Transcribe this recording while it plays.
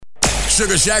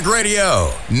Sugar Shack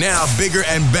Radio, now bigger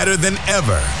and better than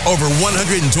ever. Over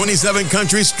 127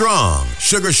 countries strong.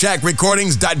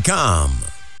 SugarShackRecordings.com.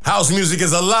 House music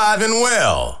is alive and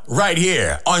well, right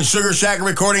here on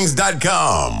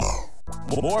SugarShackRecordings.com.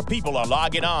 More people are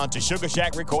logging on to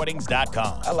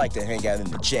SugarShackRecordings.com. I like to hang out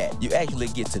in the chat. You actually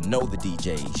get to know the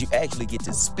DJs. You actually get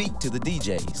to speak to the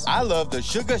DJs. I love the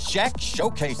Sugar Shack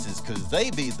showcases because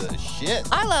they be the shit.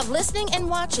 I love listening and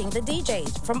watching the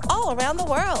DJs from all around the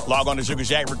world. Log on to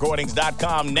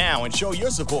SugarShackRecordings.com now and show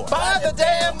your support. Buy the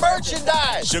damn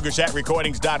merchandise.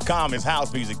 SugarShackRecordings.com is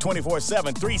house music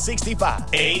 24/7, 365.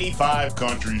 85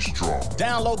 countries strong.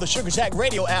 Download the Sugar Shack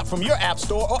Radio app from your app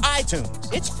store or iTunes.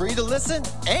 It's free to listen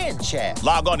and chat.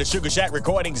 Log on to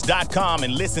SugarShackRecordings.com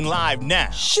and listen live now.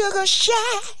 Sugar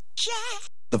Shack.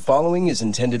 The following is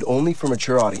intended only for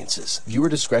mature audiences. Viewer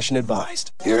discretion advised.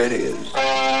 Here it is.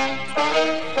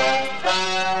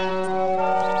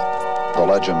 The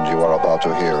legend you are about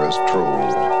to hear is true.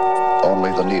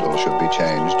 Only the needle should be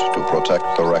changed to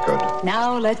protect the record.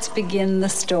 Now let's begin the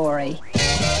story.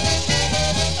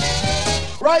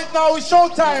 Right now it's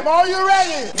showtime. Are you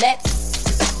ready? Let's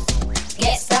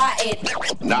get started.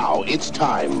 Now it's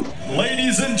time.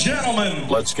 Ladies and gentlemen,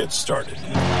 let's get started.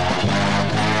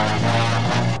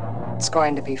 It's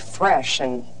going to be fresh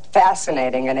and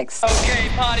fascinating and exciting. Okay,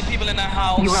 party people in the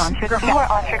house. You are on Sugar Shack. You are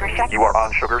on Sugar Shack. You are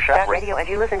on Sugar Shack Radio, and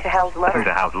you listen to House Lover. Listen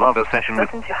to House Lover session.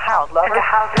 Listen to House Lover.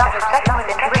 Session with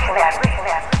IntuitionM.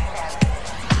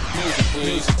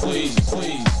 Music, please.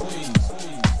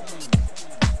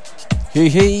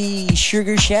 Hey,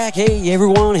 Sugar Shack. Hey,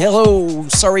 everyone. Hello.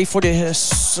 Sorry for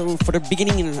the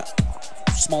beginning and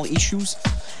small issues.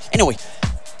 Anyway,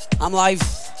 I'm live.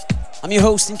 I'm your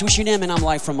host, IntuitionM, and I'm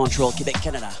live from Montreal, Quebec,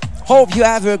 Canada. Hope you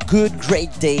have a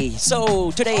great day.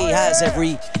 So today, as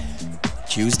every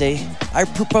Tuesday, I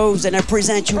propose and I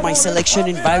present you my selection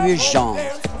in various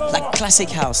genres, like classic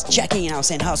house, jacking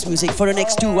house, and house music for the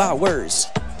next 2 hours.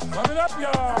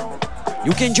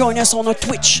 You can join us on our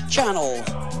Twitch channel.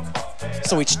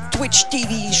 So it's Twitch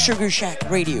TV Sugar Shack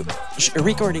Radio,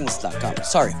 Recordings.com.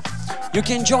 Sorry. You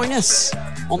can join us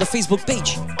on the Facebook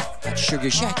page at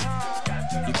Sugar Shack.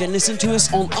 You can listen to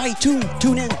us on iTunes,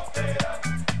 TuneIn.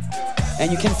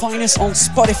 And you can find us on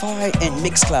Spotify and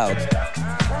Mixcloud.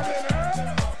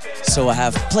 So I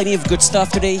have plenty of good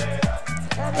stuff today.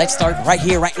 Let's start right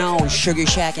here, right now on Sugar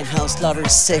Shack and House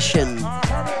Lovers Session.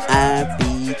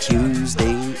 Happy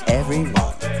Tuesday,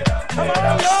 everyone. Come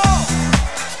on, y'all.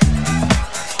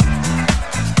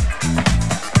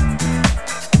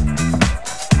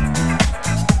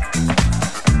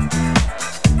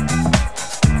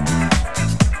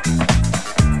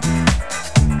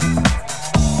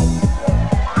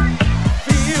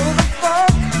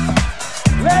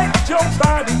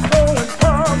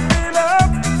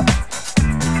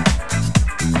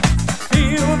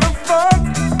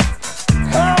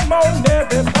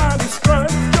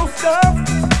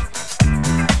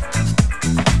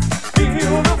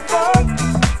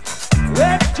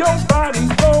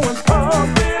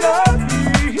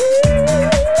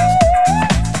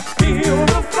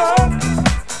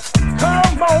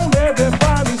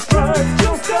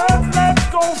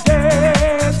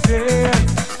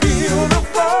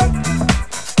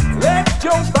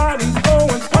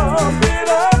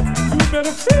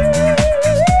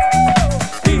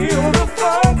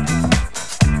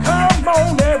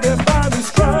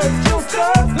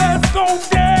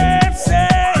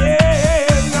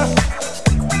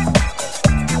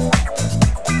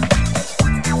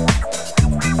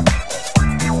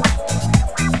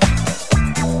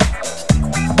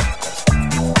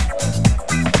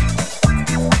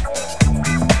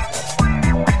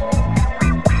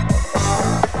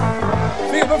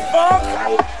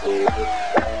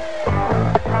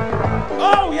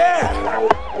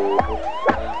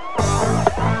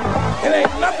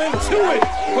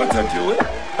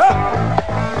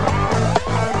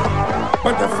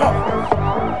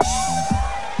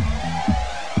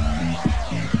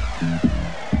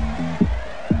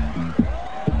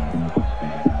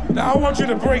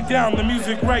 Break down the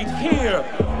music right here,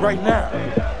 right now.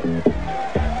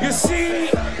 You see,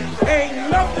 ain't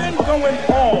nothing going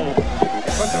on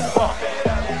but the funk.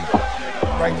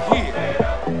 Right here,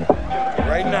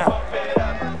 right now.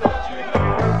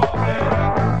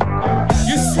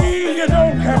 You see, you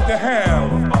don't have to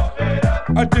have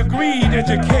a degreed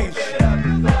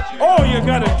education. All you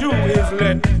gotta do is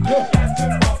let go.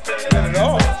 Let it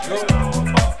all go.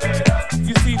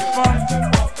 You see, funk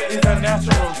is a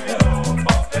natural thing.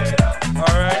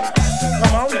 All right,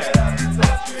 come on now.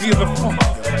 Feel the funk.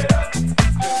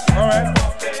 All right.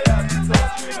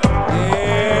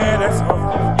 Yeah, that's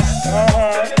all.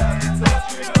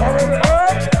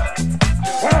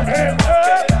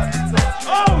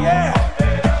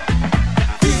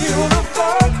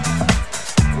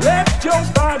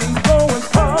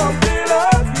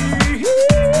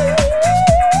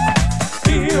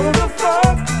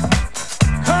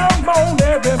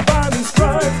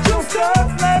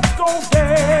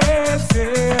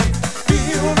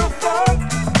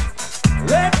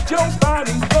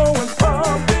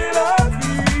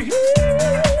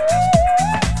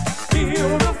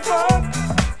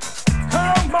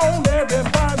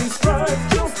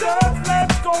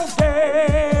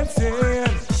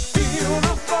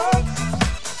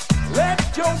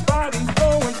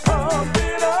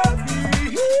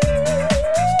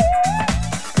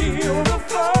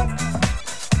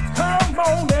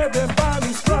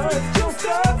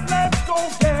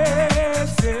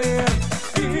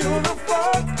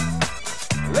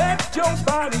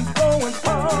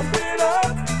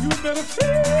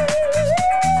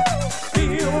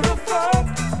 Feel the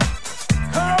funk.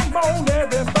 Come on,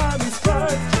 everybody,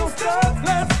 strut your stuff.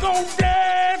 Let's go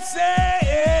dancing.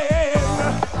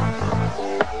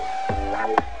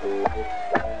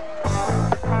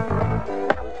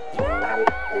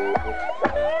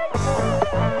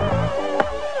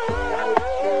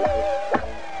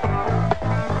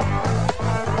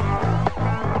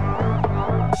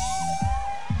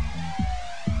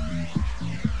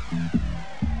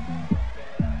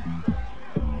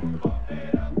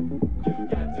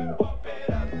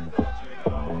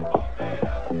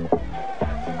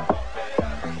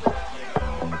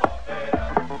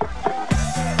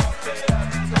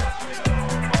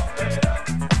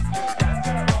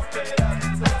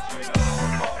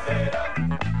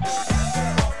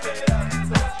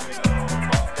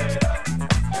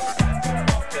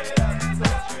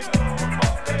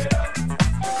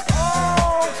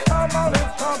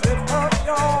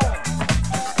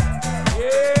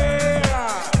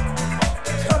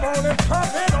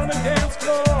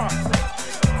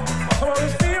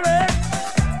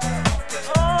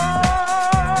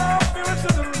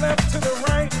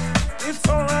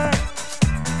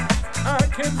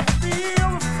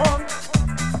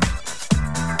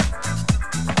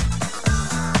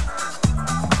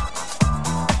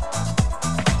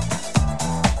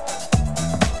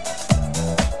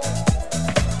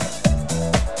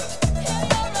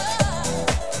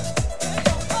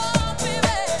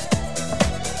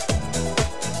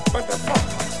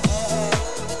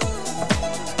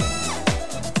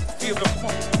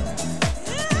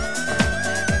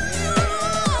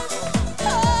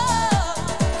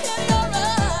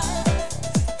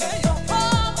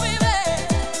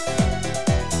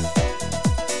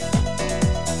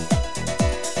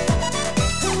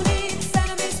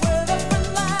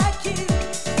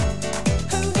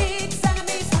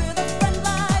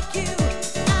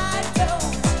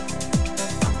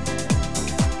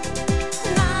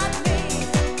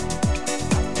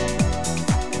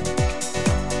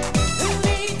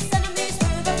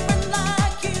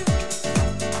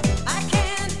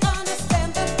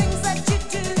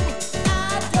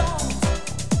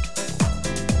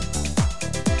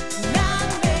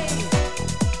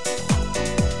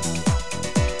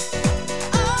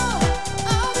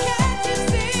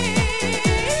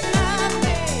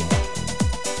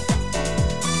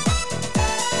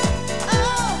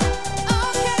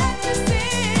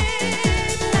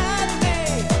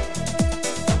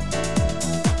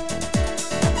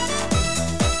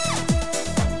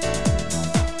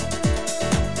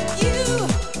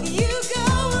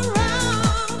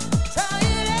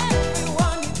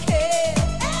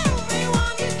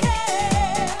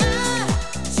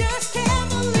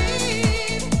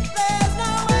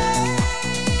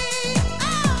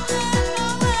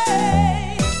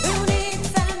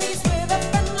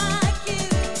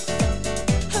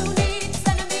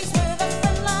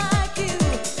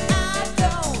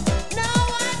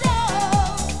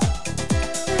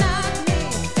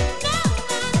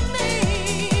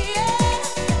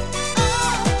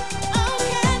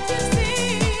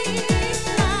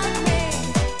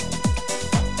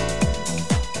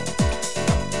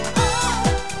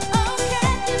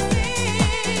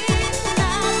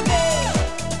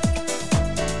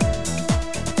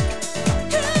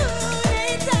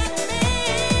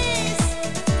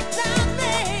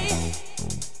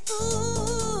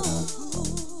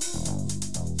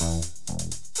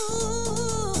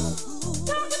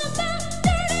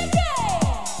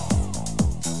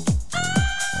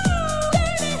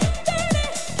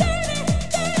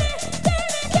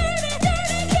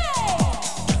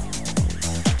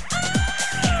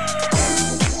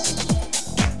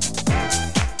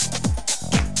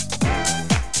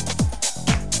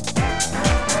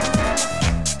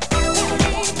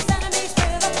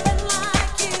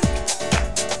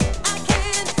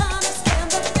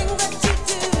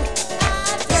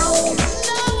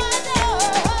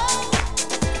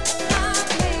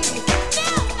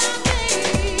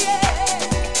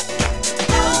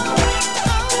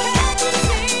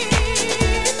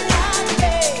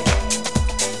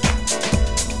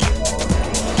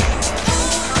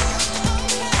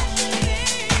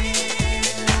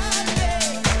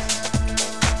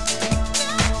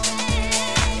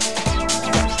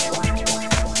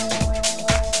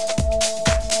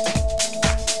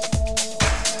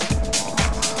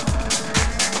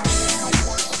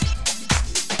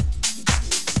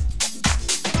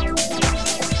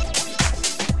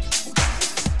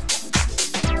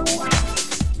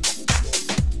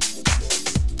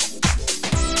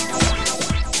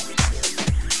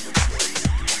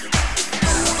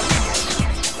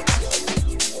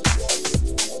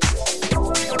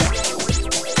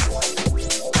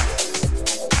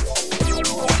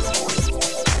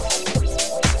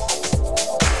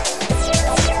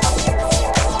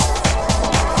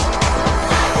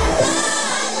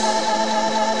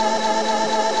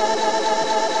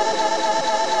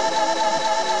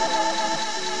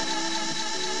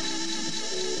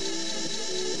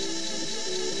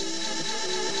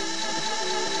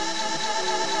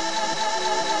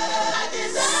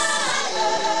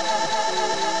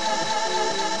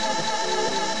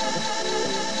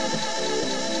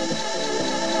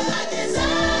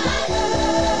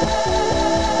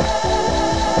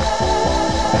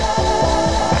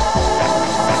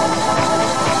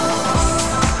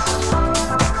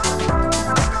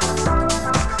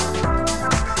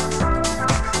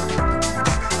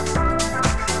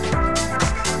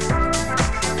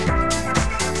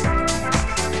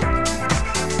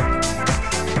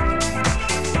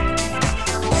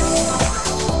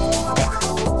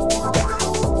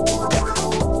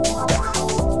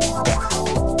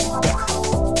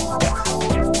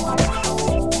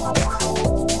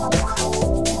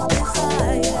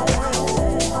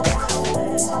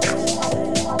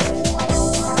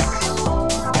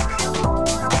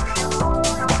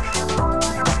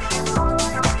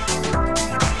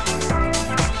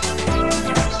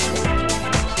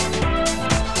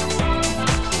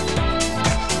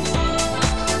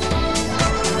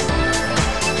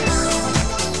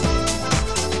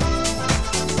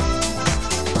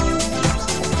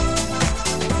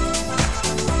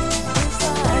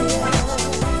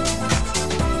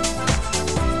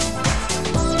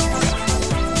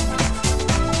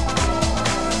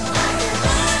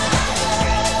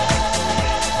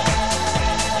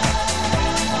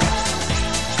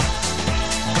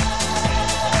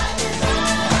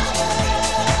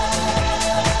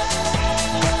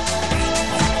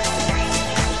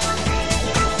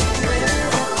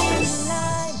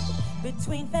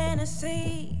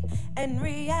 fantasy and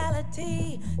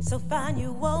reality, so fine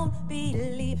you won't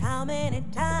believe how many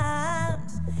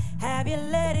times have you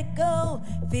let it go.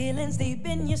 Feelings deep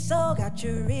in your soul got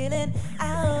you reeling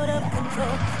out of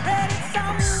control. Read it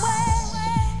somewhere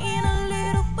in a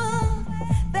little book,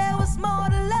 there was more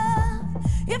to love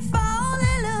if I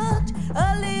only looked a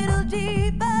little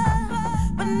deeper.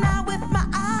 But now with my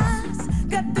eyes,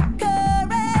 got the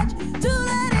courage to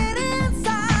let it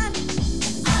inside.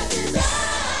 I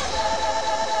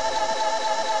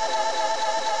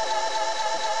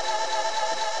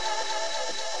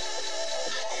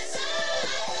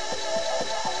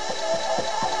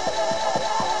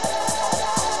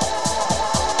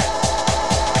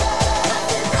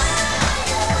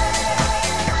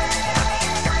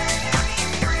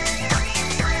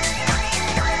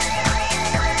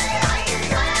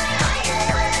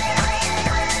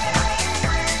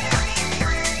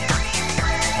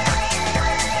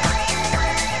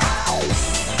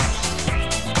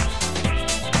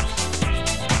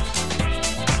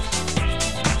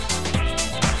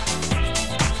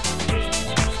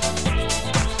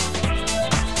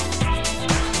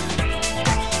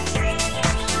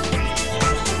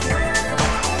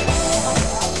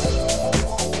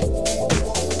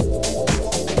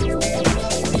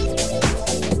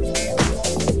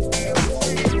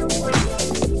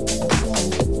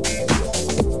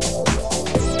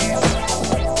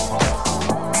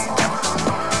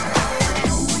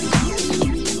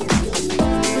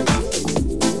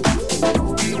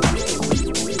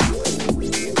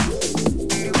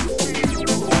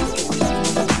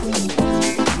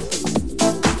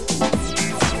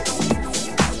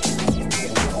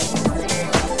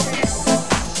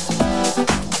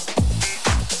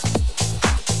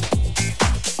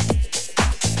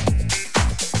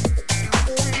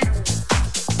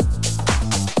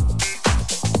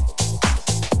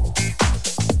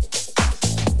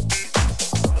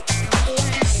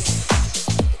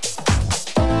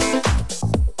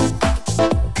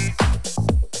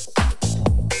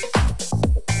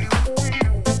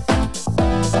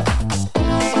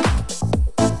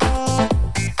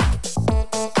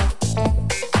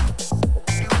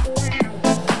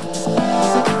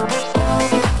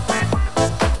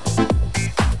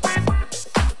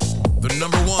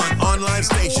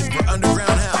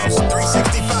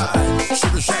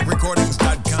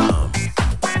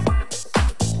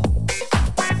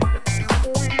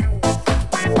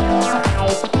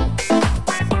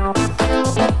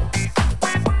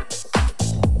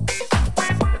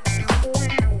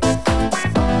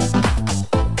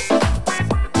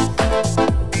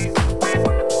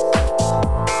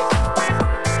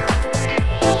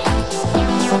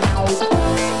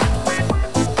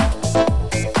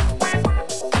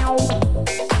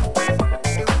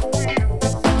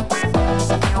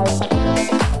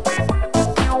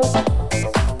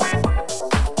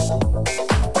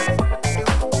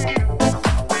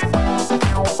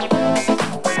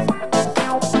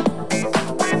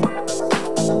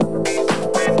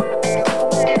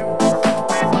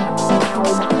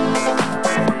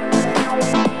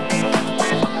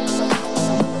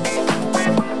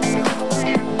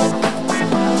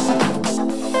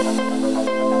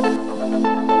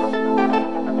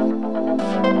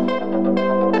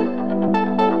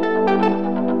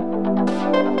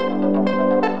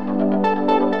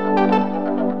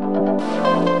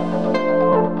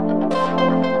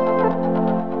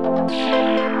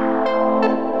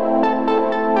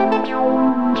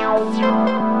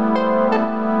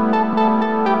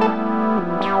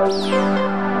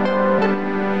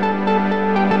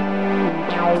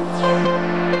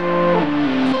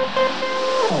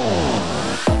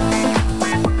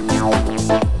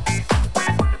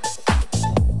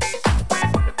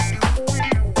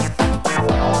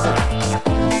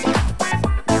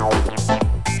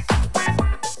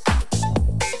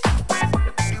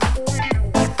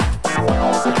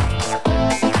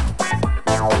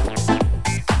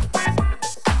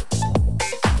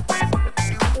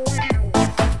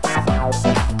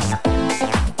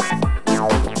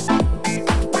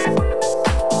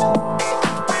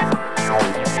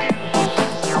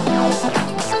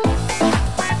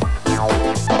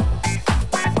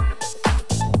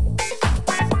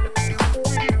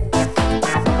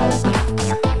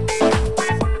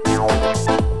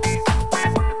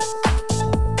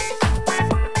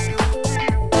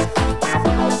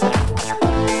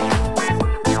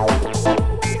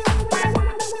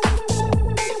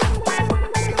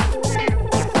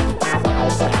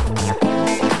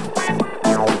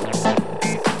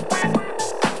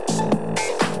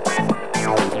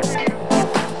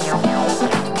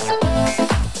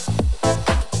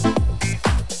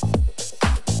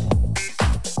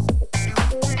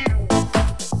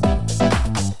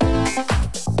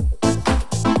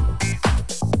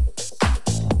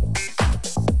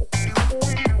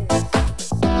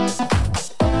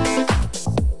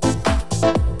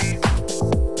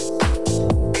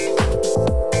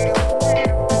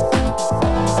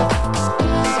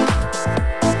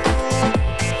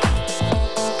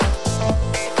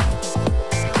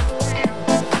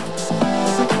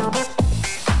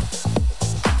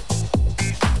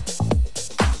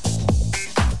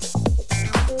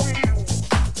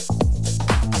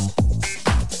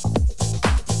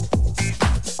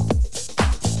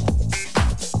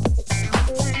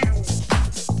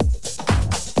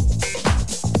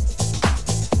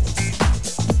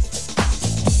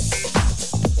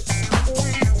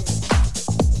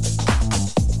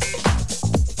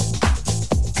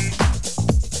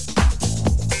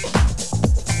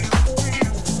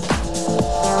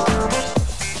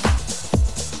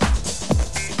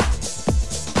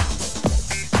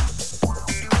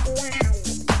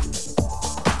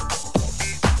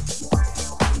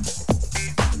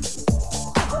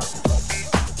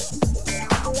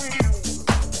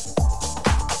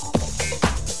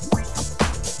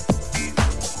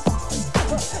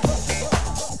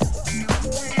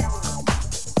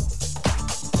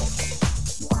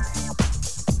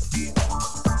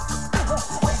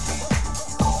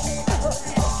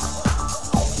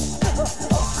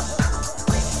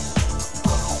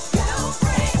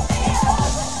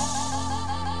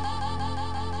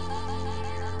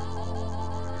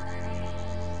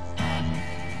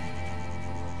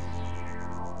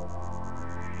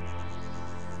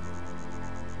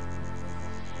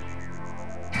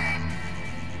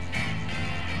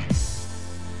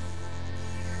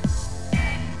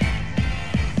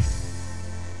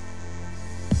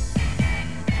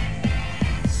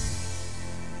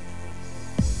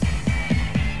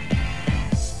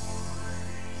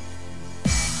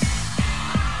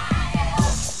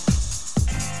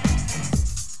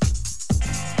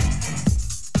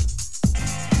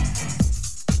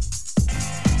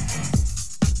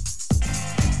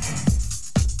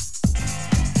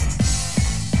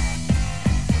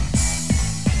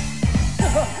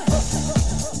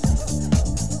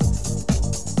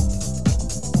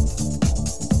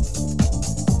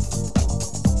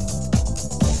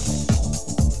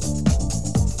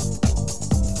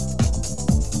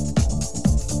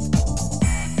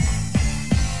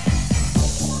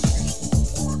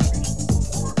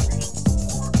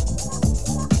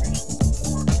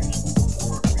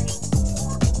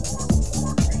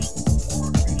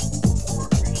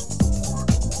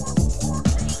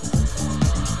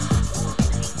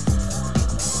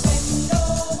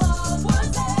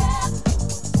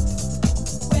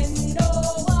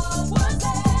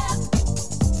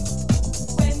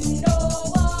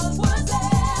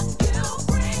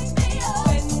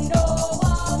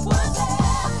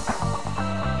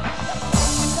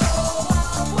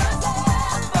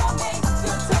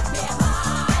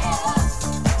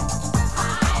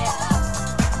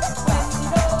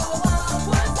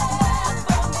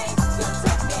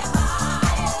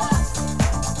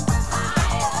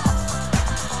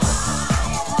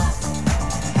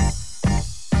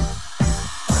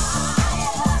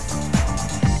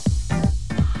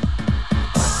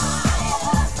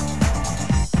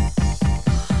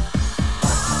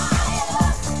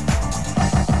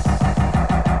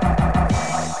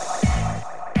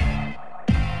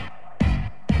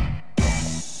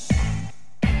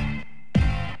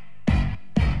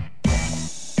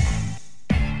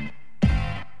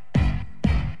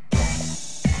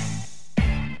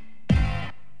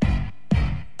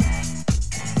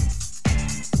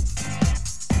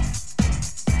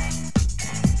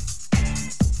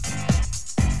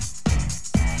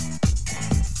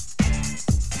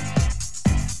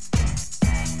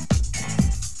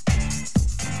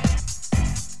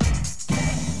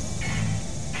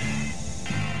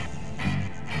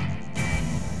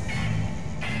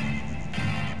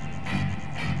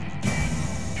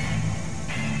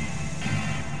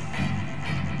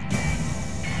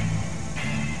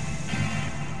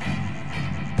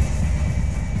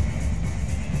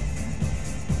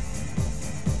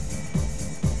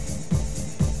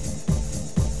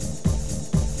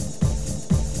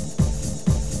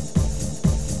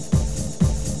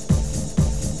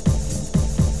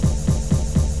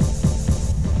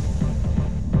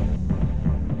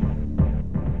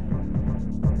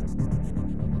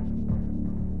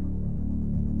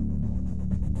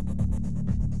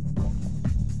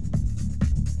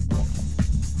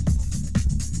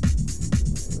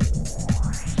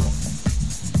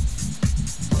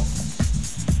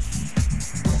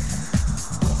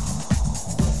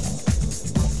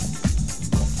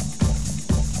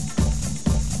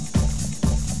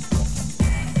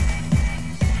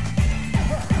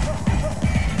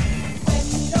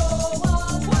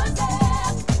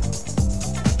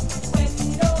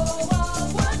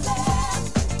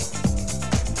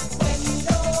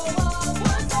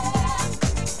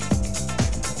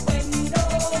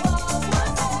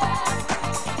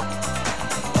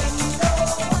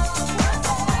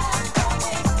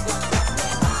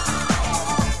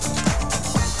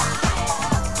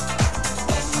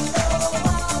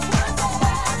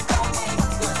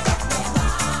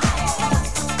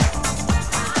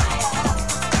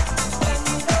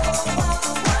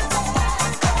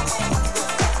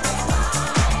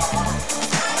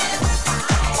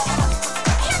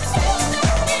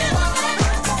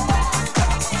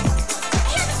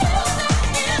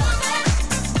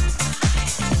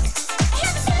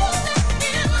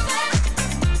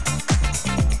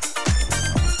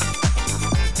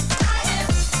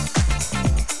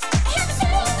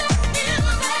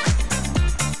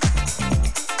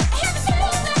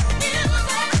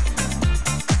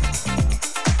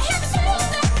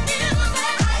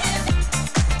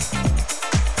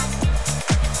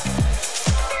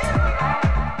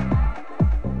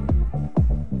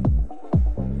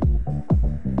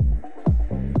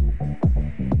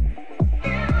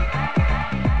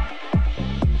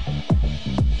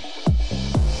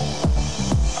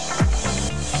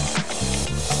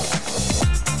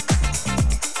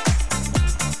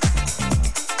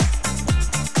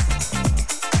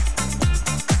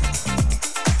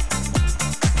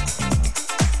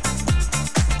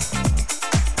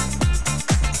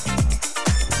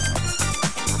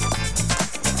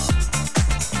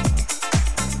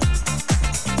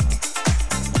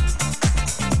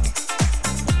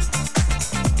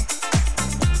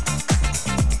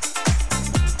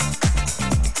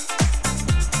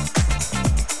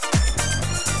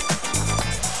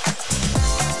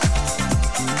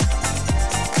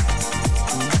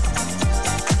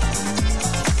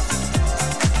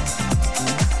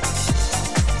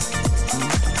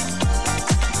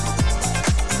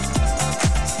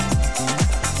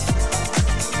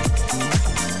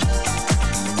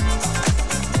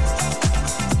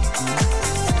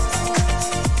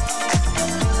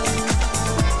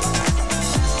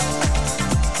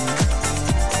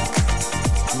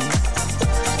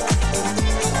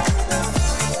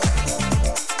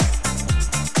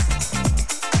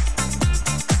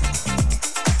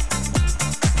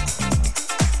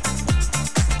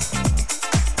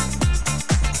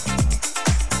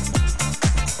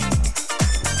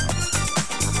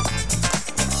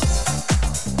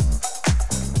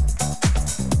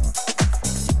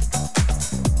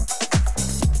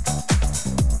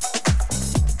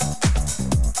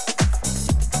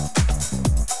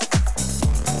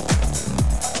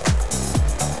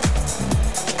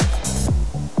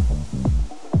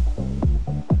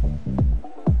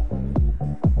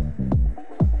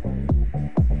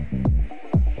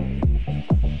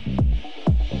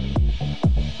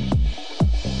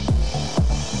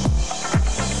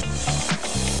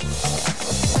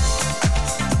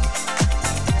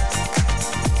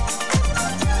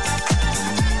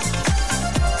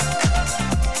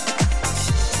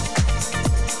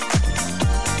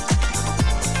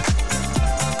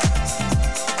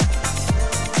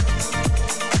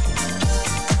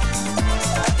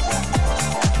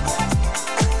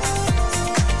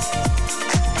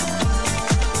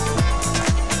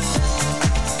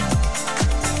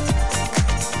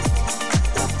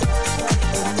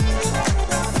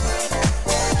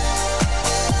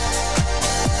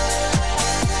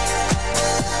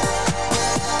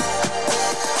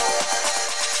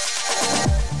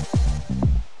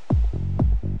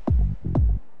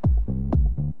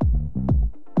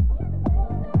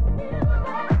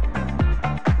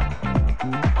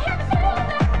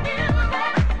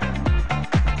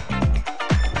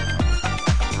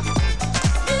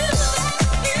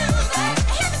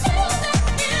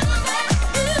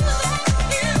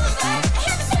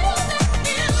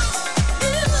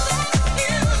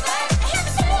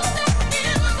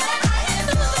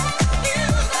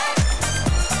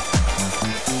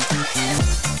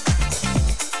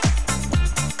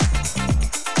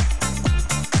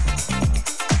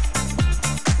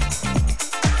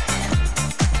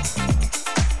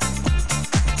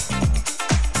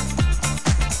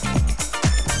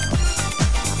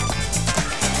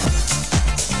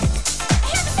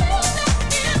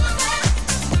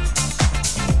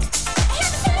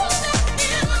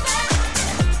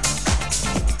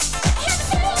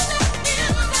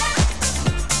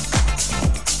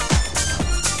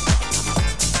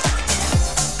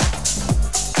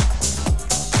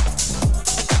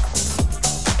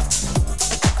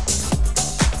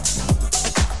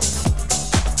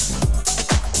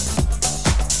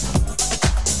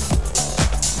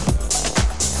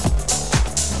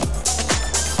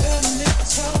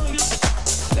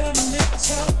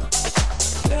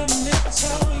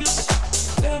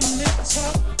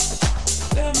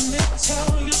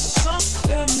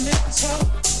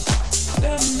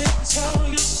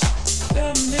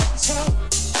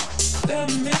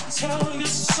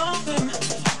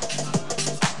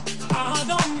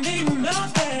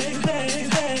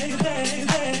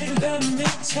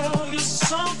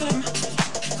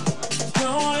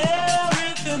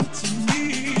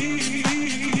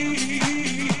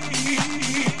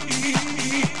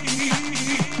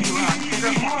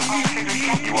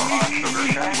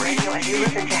Have you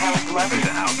listened to House Lover? It's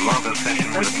a House Lover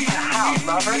session with House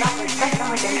Lover.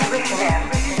 Session with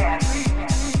IntuitionM.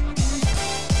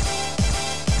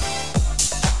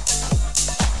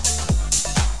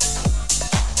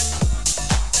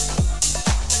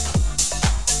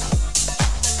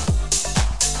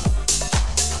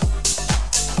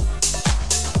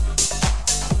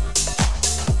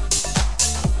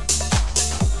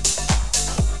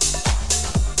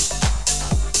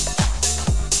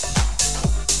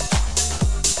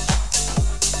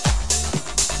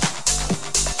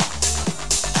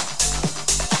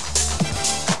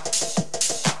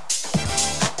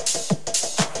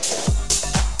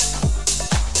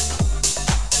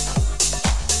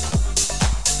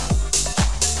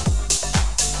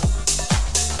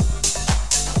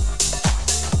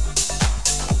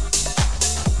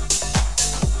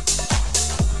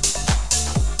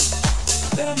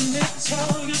 Let me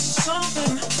tell you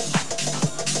something.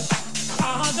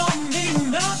 I don't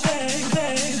need nothing.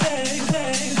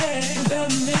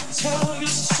 Let me tell you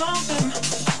something.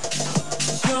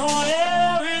 You're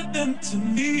everything to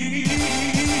me.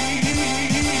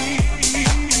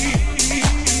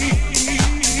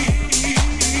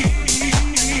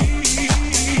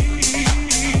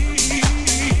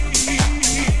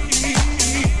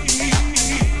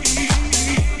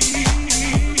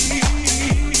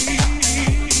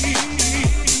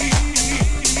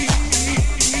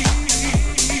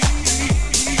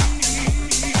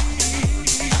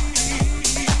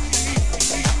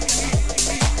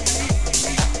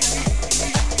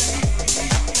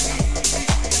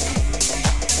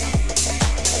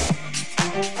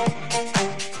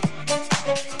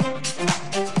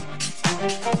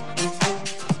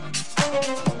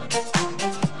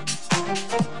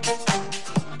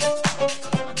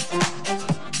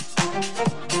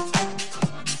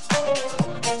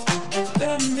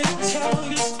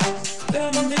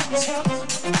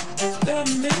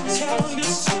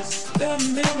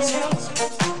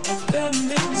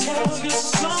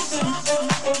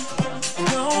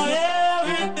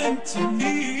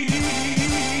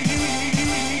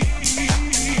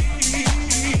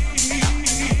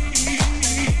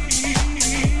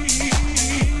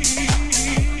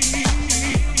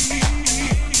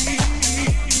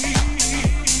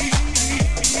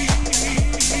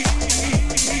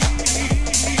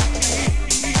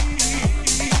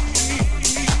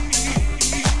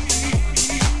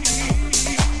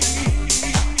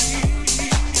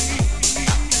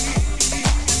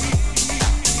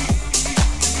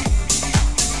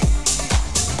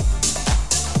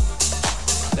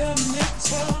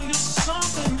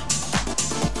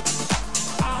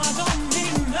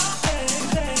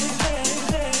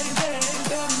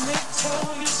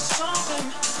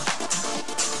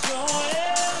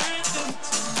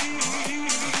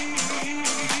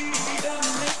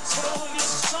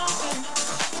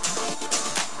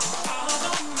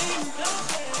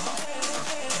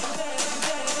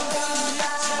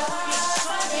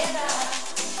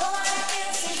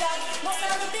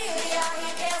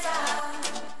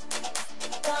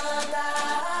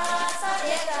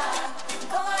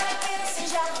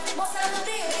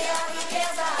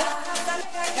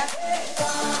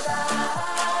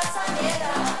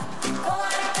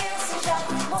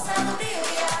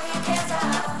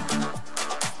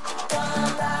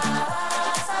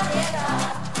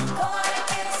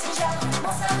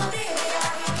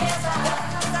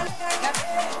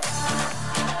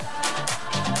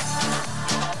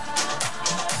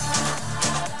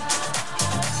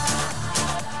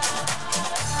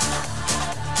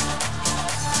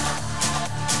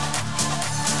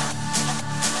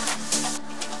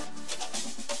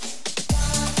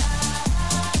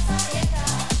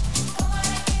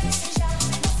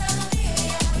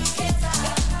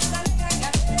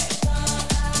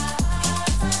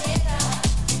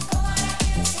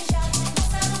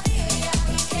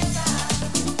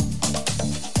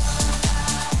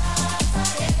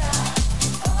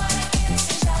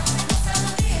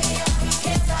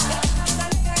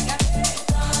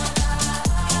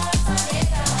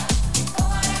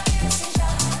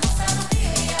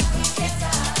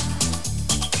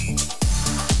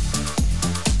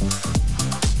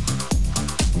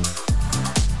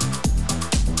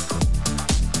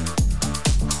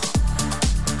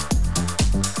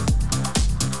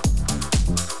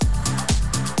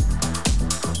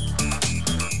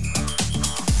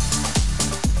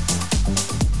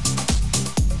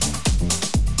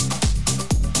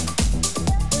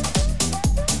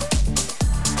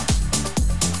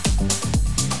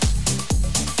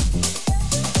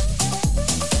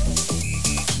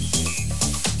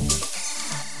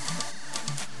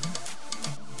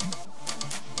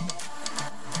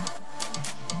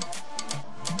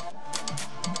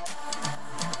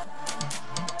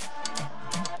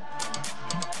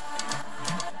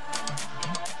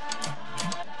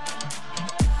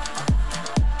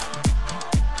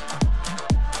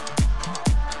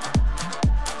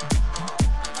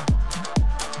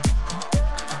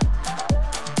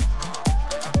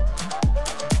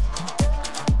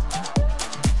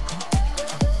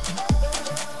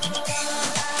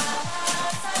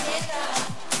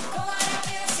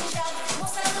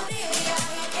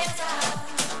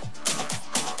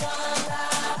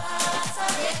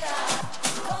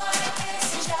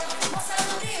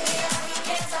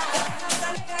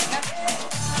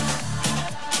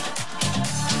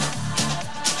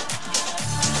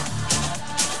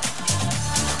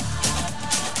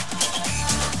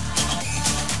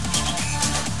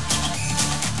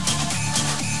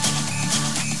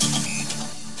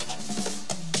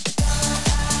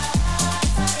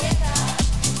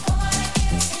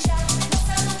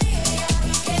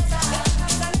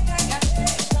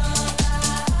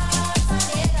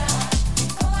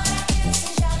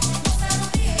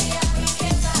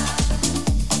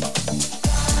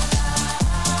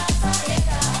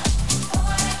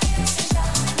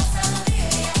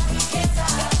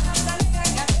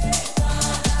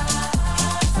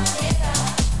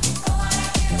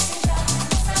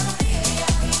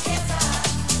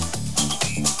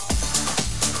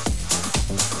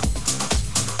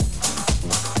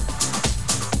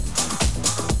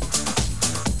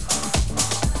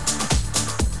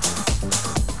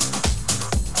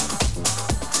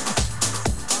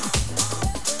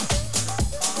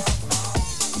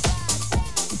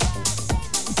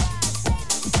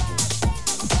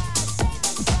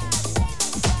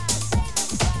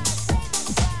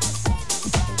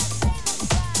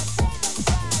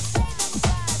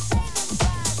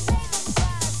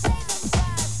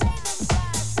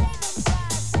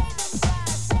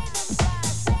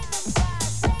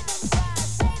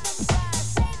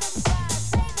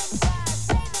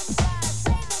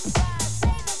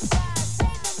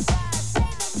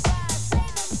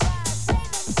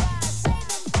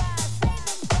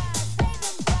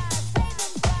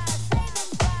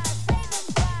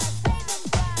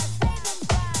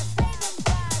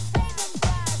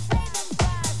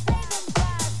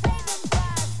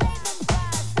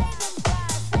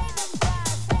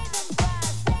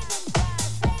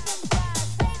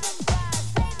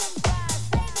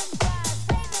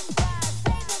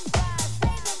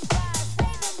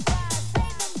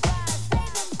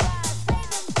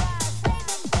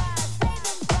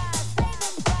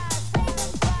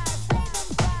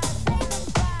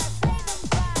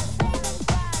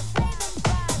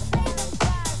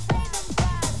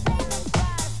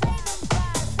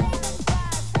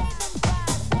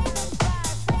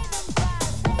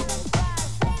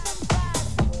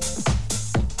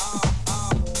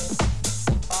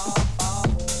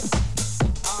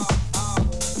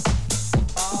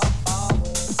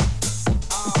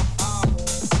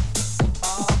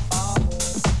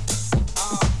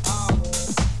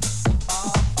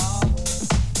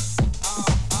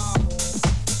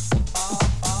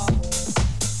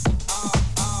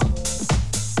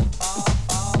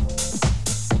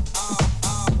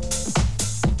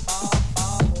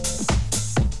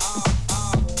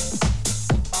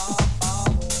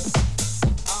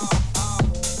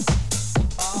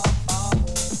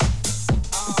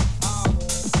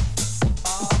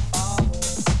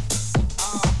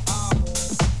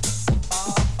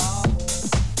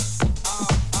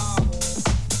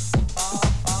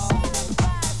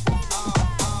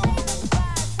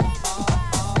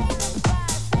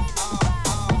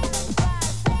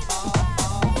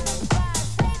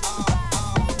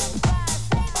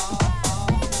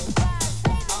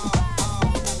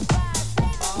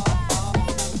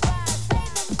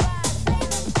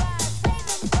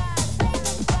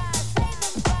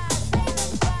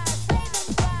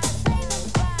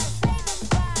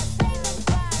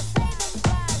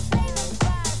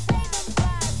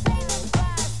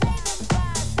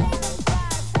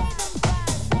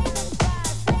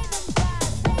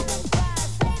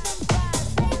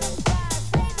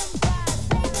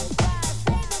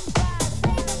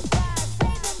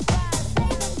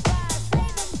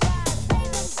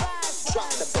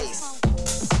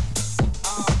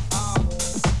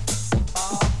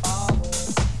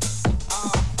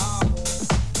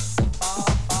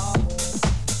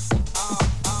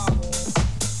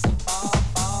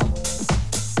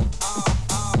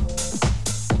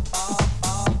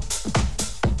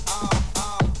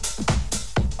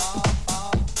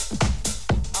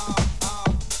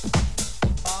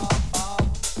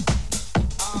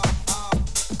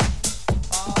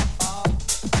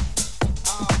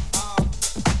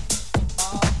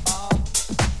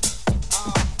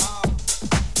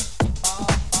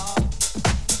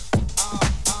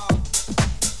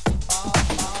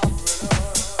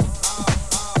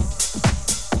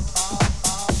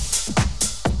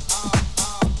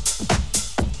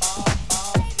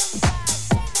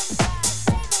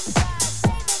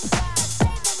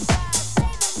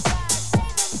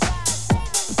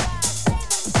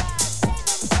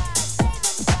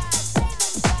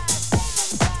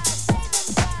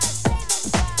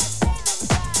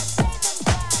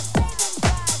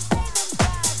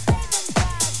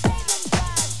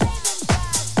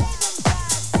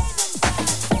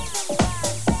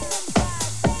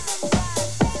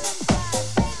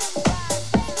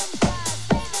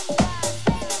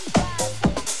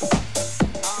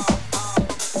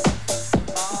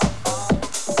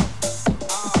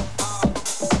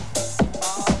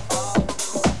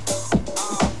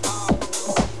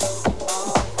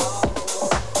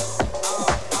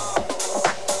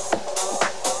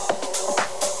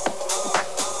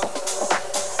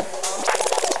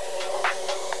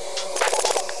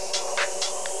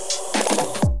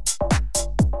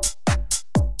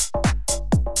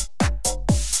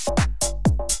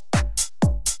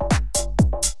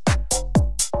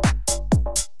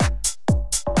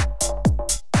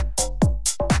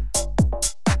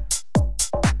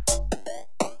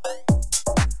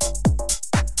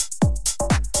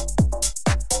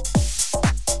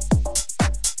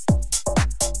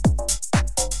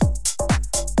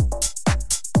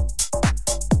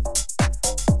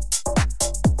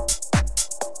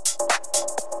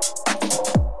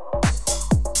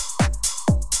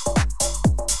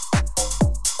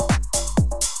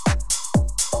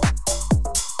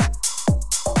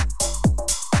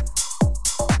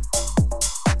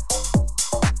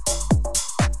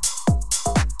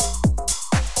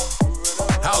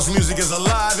 House music is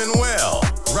alive and well,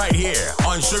 right here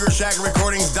on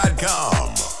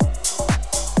SugarshackRecordings.com.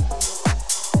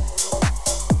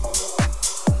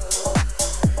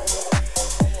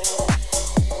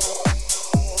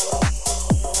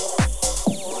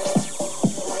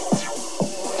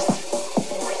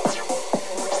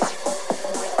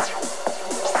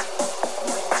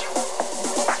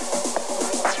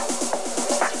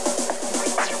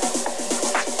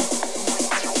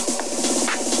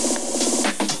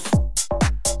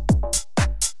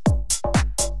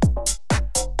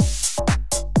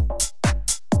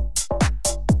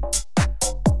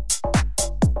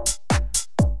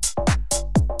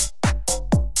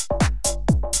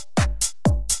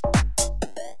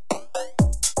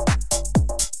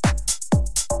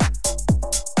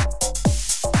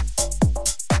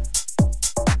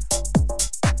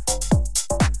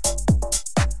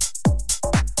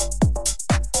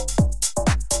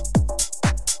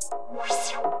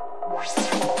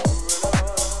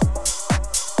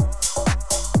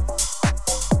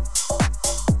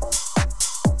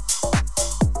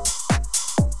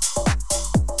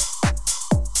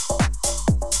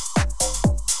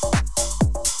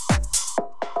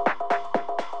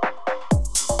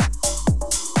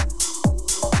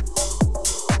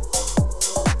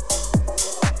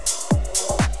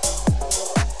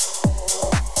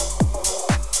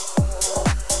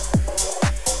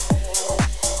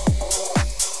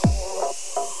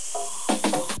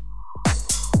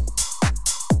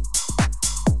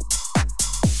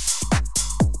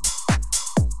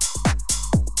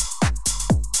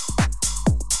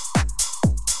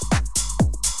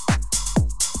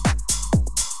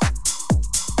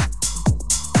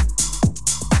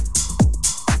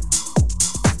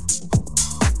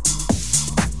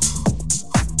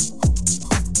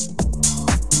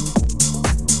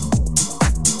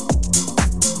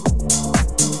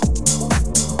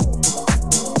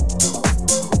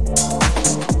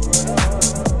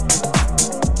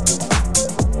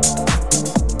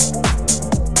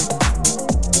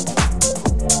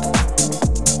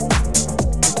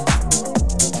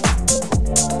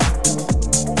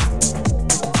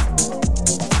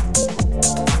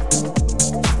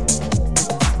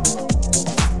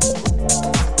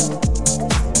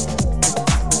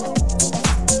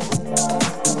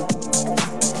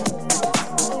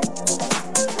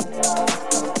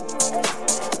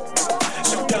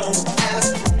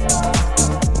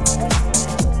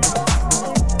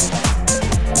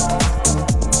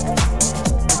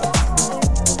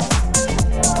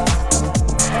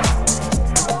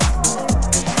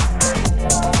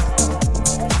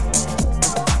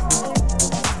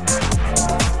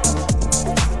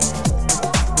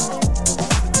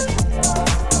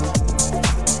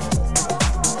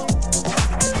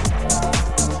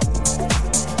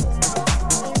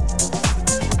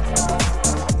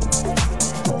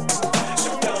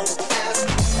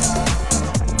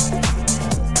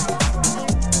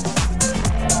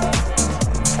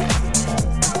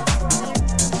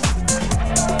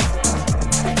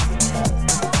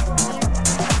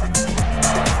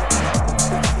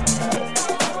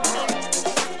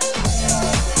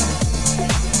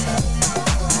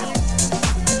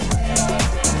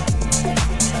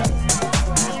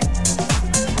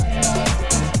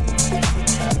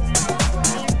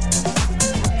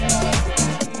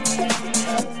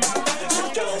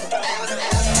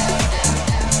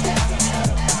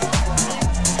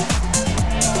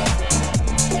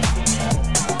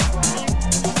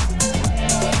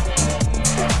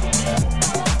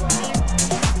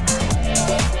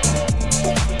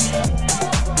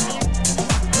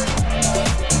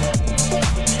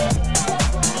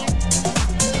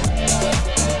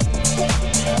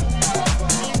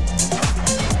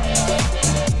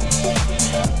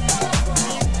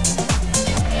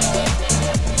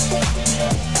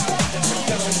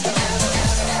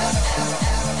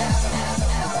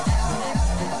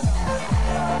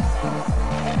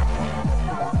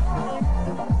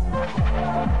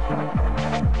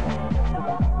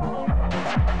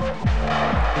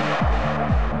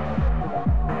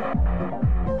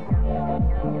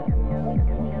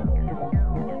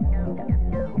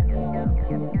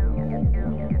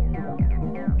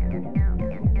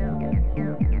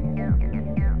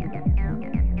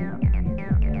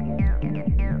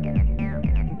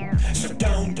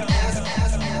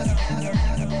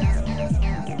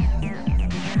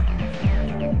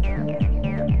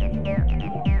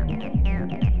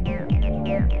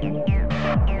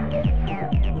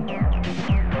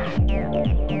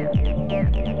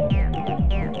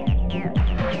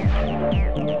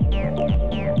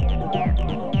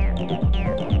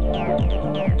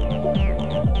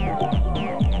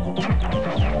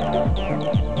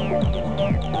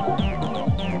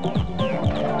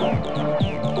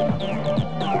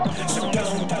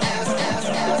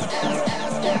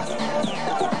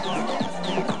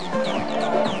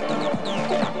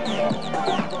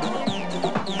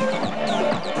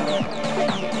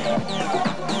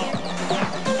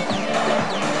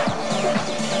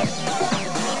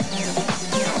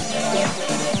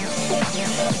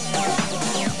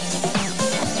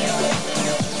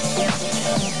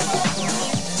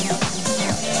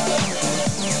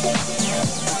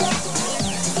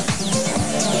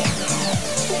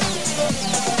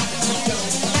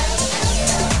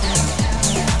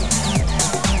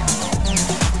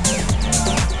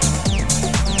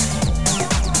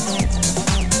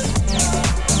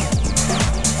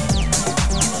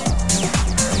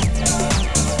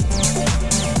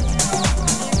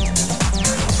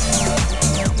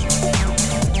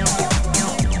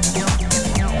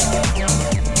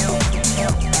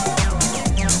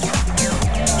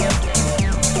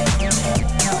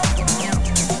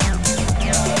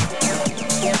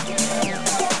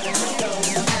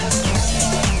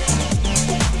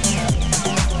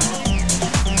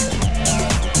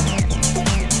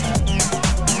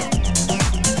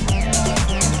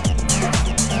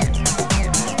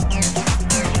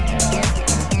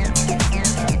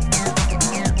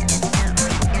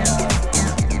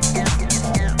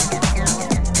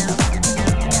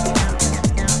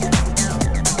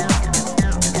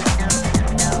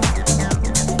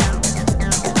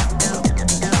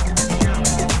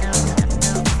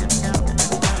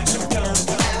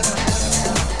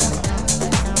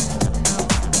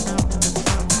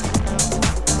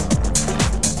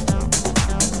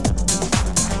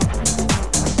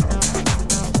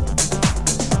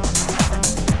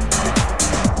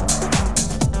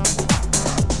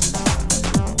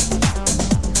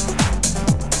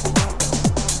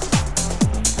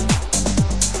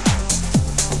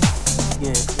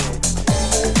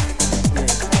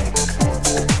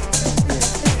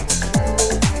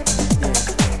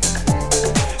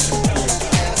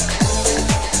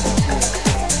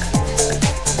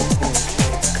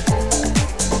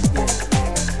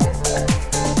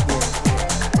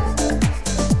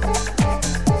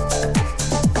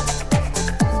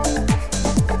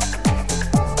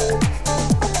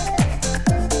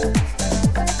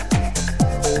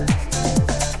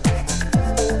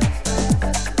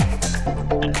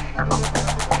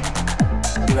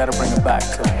 gotta bring it back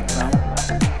to it, you know?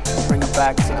 Bring it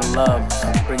back to the love,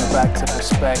 bring it back to the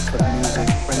respect for the music,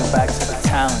 bring it back to the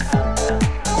talent.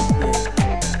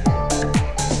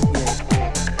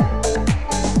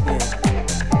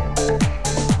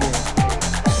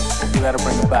 You gotta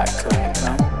bring it back to it, you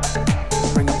know?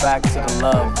 Bring it back to the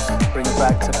love, bring it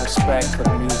back to the respect for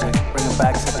the music, bring it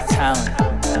back to the talent.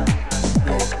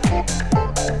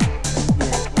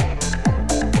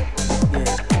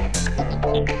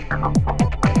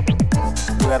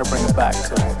 You gotta bring it back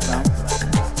to it, you know?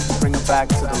 Bring it back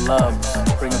to the love,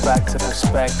 bring it back to the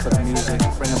respect for the music,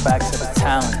 bring it back to the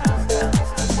talent.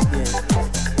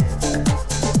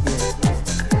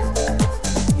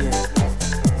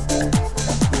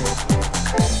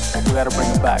 You gotta bring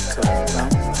it back to it, you know?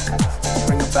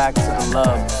 Bring it back to the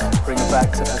love, bring it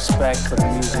back to the respect for the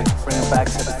music, bring it back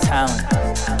to the talent.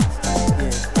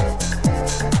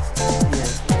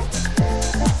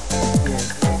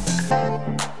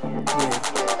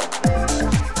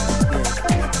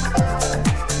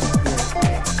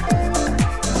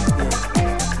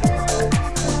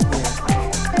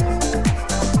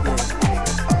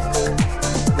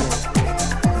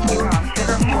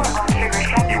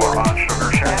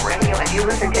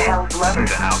 Listen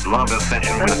to House Lover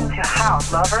Session with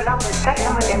House Lover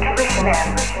Session with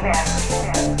IntuitionM.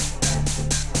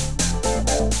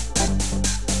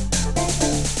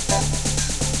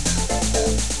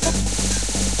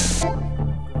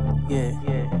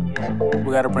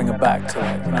 We gotta bring it back to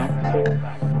it, you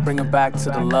know? Bring it back to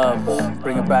the love,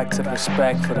 bring it back to the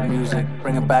respect for the music,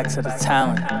 bring it back to the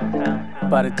talent.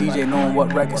 By the DJ knowing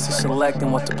what records to select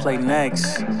and what to play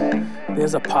next.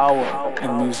 There's a power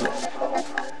in music.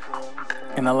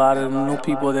 And a lot of the new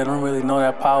people, they don't really know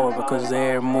that power because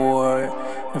they're more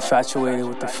infatuated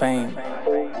with the fame.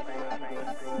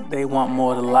 They want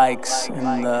more the likes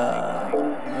and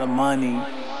the money.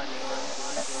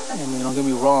 And don't get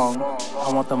me wrong,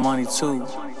 I want the money too,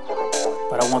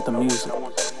 but I want the music.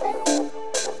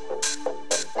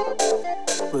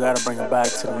 We gotta bring it back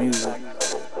to the music.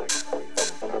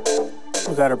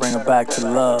 We gotta bring it back to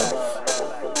love.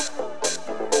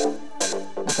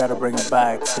 We gotta bring it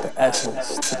back to the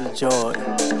essence, to the joy,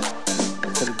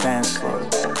 to the dance floor.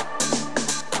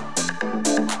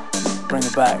 Bring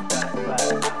it back.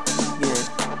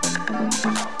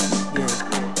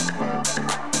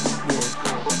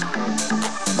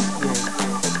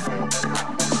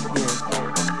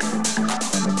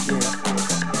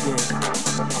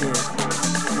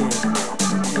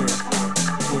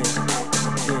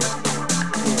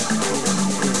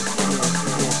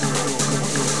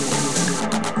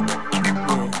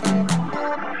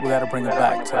 We gotta bring it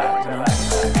back to that, you know?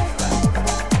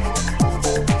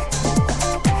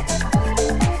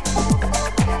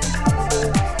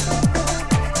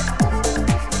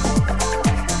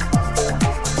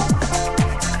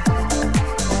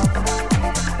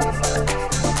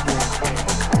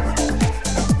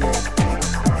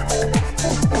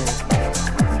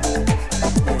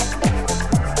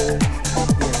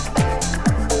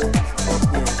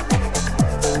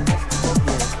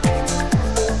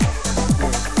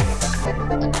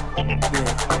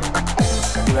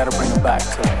 Back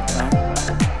to it, you know?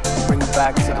 Bring it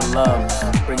back to the love,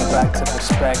 bring it back to the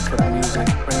respect for the music,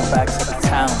 bring it back to the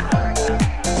talent.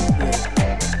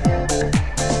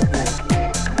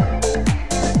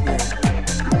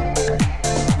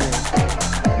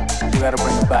 You gotta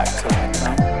bring it back to it, you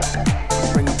know?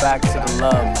 Bring it back to the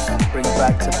love, bring it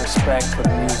back to the respect for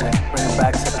the music, bring it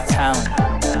back to the talent.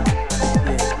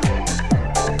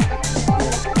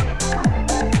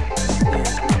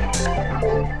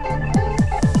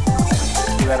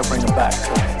 You gotta bring it back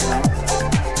to it, you know?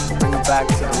 Bring it back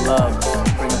to the love,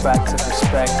 bring it back to the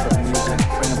respect for the music,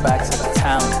 bring it back to the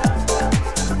talent.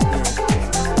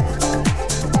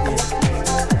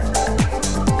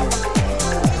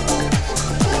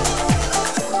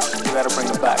 You gotta bring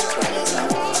it back to it, you know?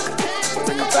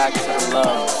 Bring it back to the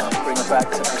love, bring it back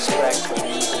to the respect for the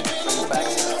music, bring it back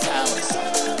to the talent.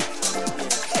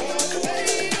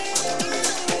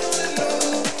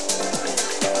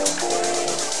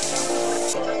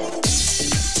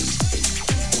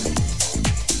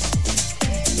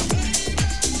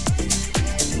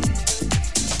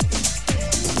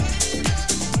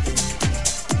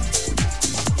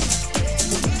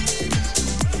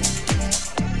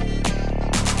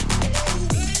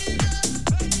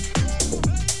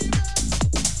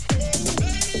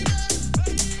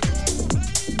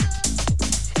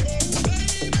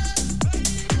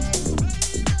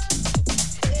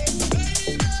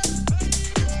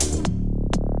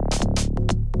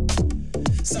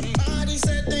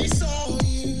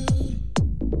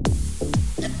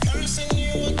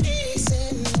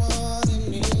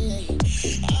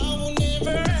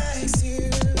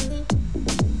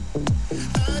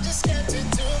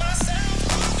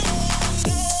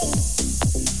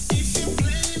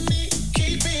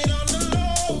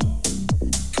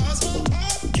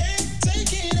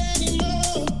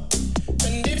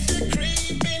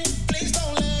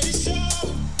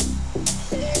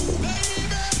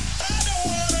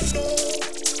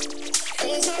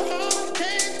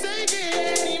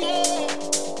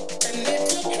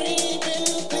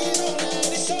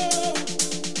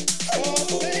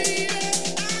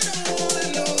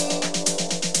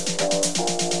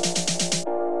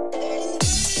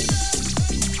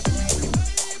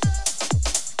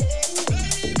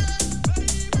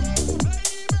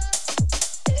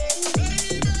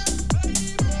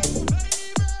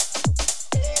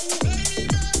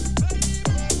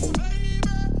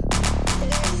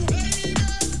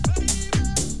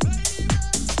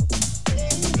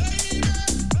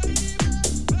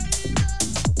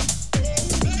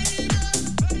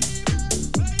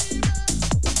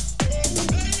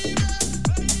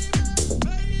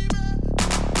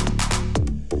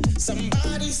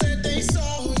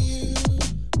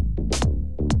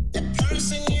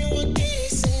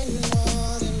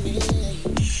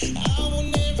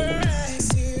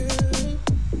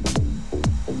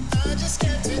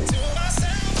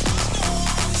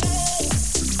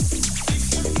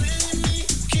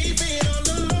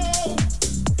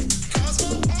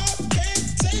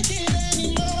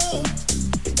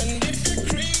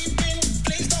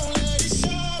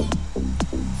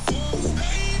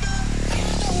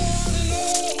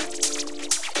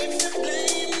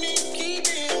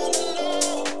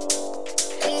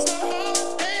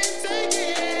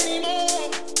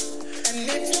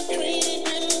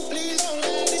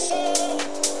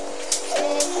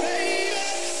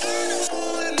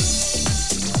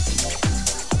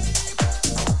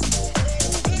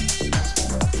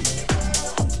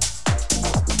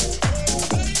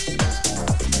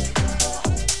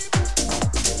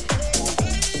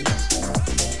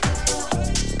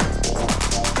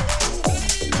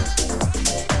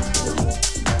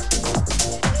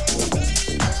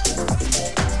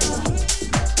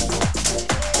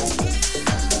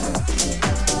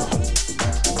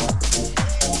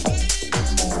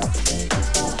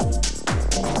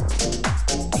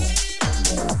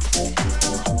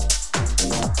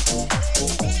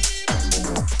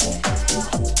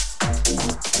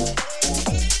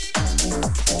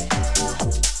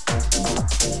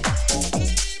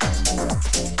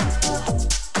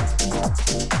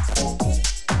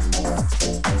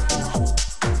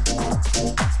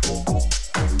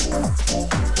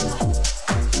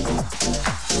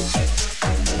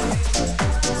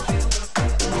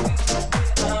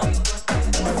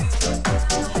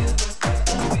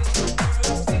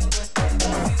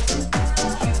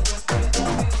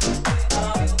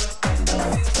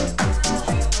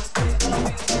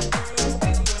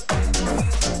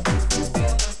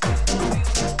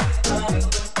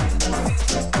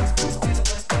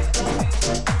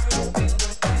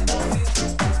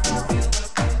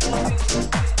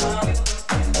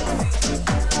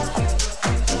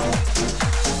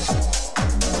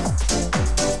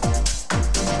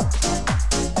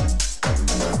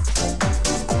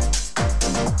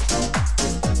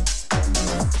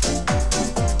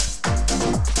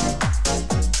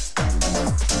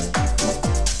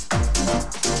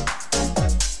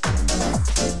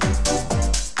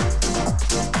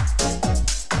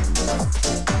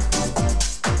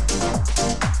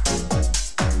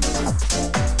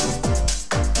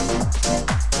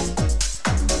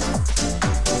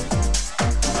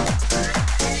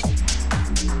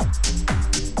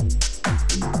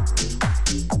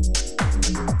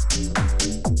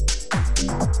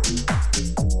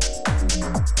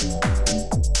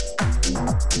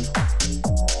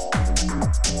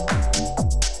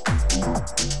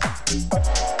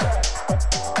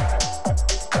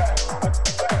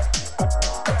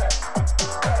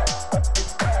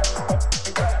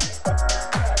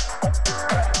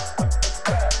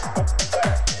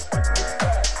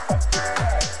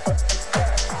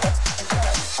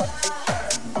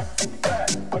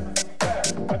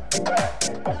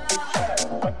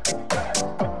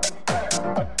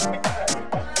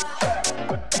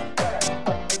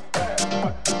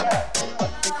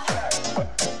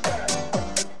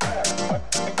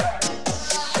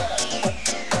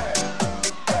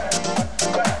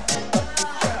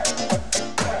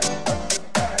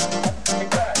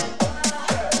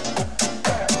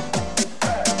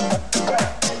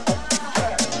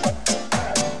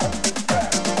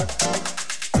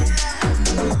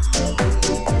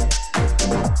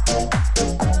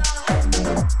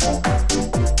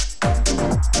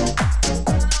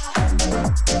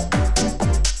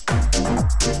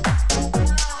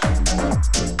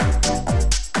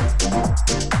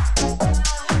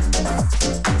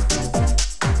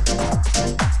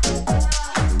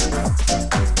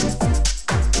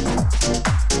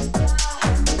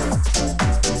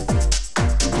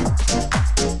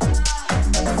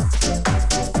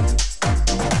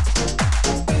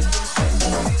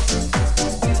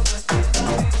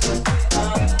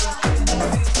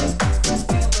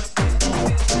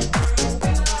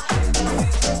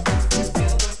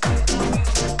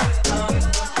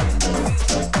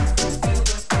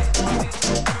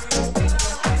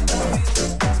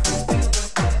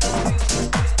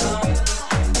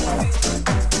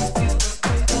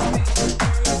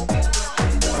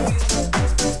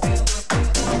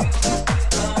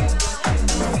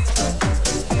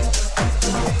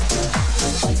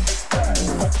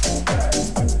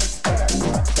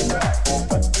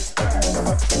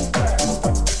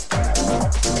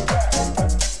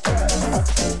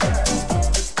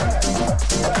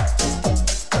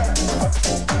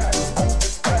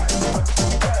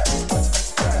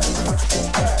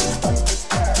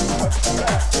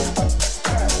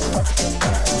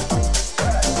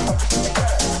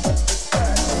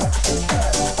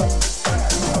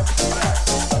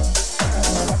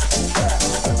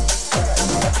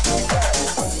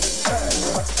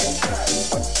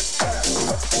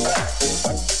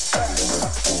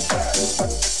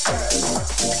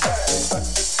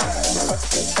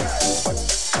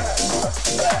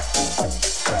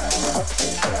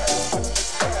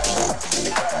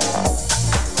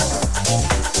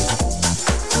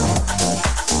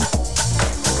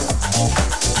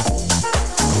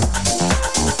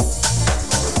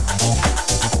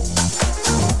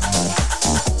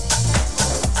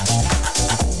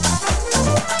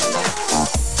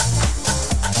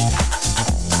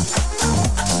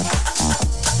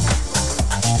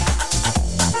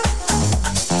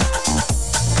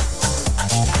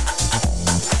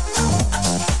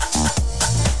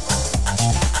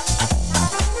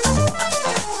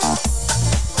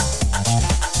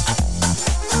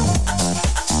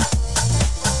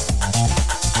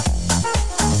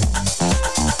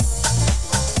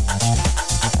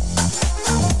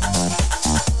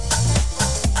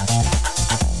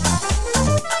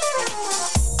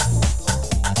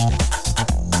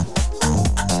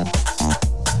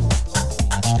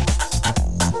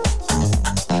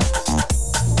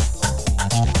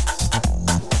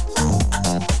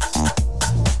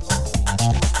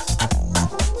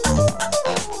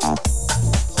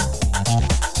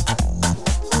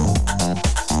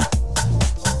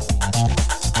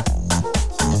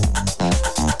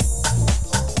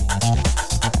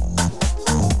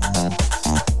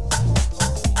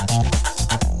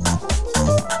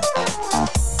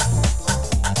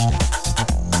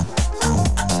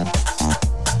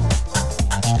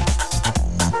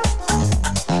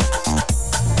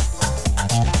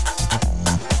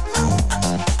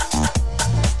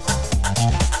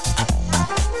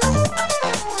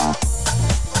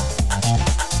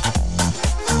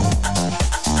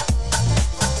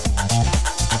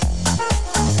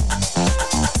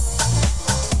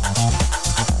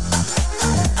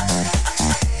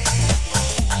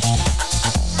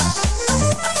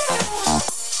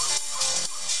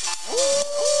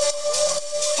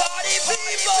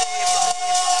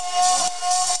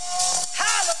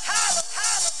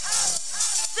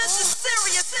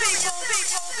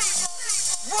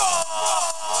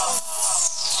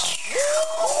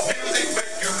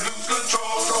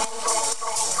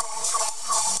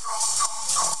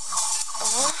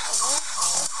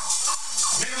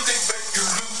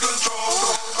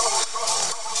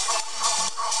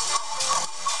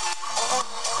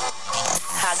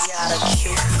 got a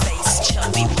cute face,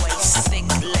 chubby waist, thick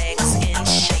legs in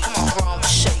shape. Rump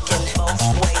shaking both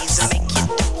ways and make you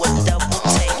do a double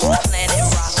take. Planet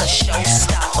rocker,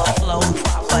 showstopper, flow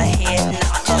proper, head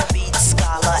knocker, beat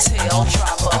scholar, tail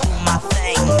dropper. Do my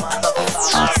thing,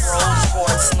 motherfucker. Rolls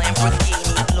Royce,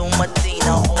 Lamborghini, Blue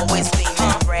Medina, always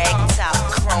beaming. Rag top,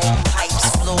 chrome pipes,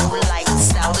 blue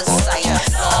lights out of sight.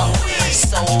 Long weed,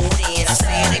 sold in,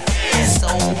 say it again,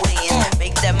 sold in.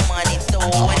 Make that money, throw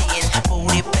it in.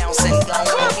 Booty bouncing, go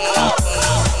ahead.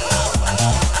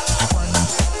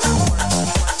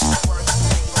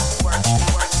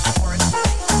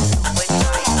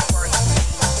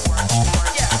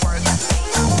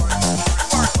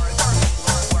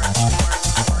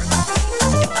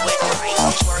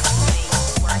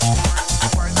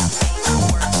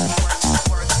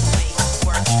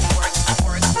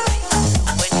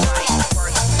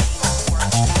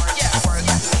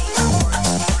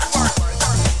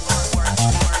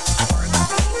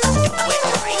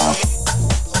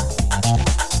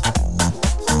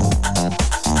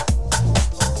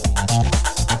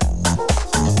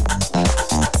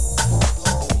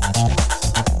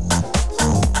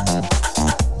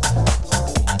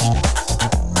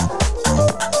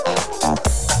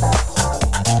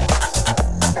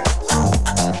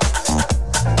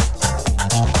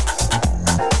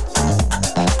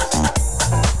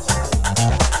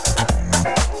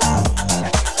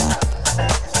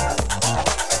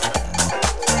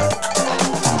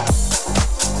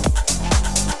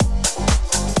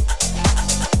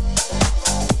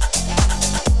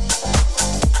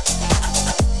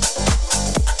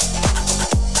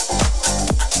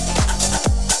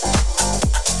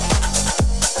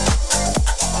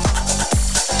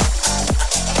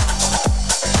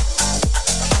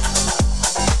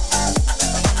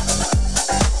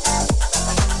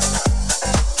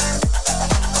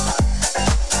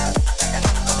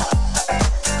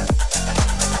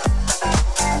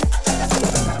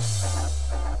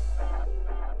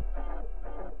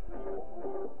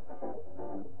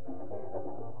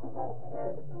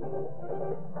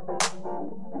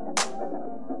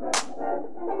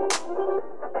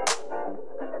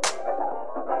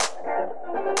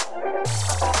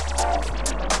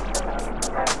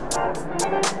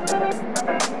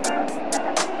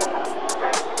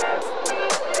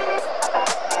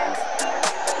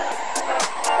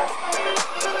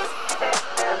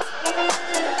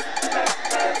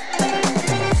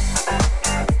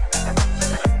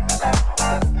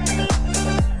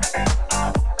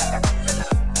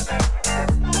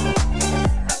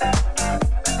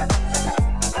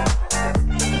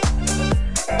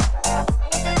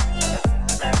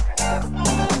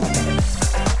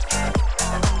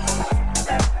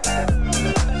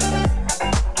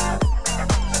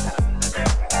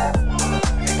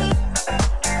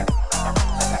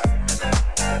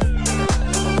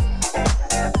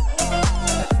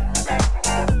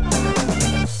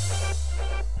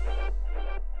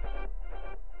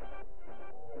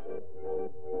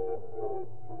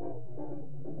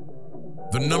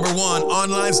 The #1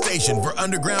 online station for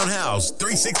Underground House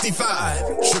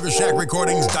 365,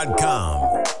 SugarShackRecordings.com.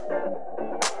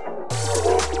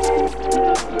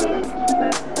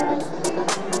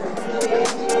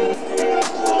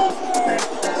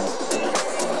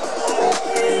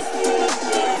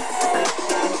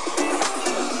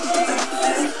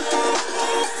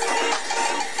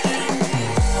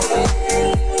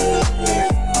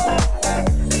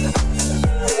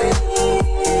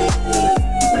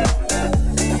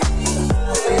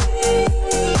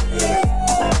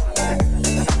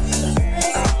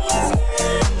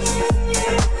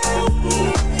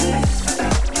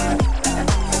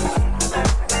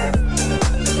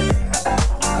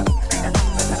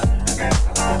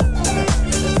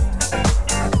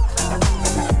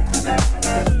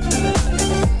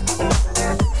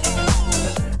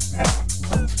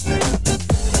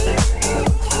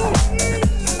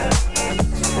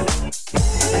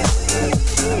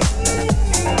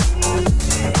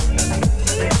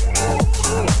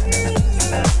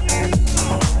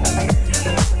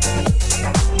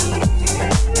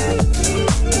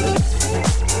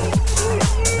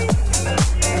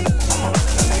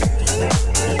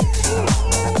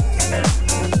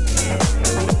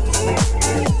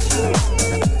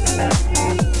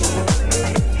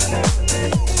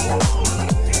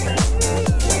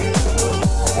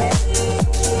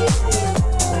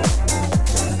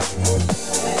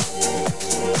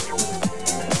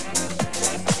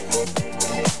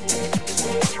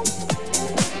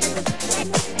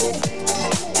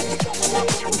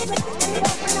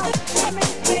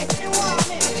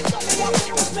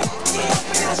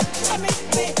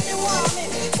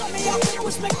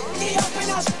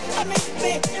 I make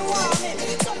me, you want me.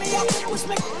 Tell me how to push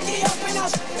me, get up in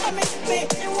us. I make me,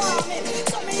 you want me.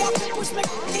 Tell me how to push me,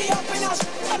 get up in us.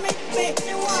 I make me,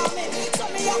 you want me.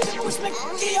 Tell me how to push me,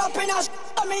 get up in us.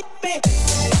 I make me.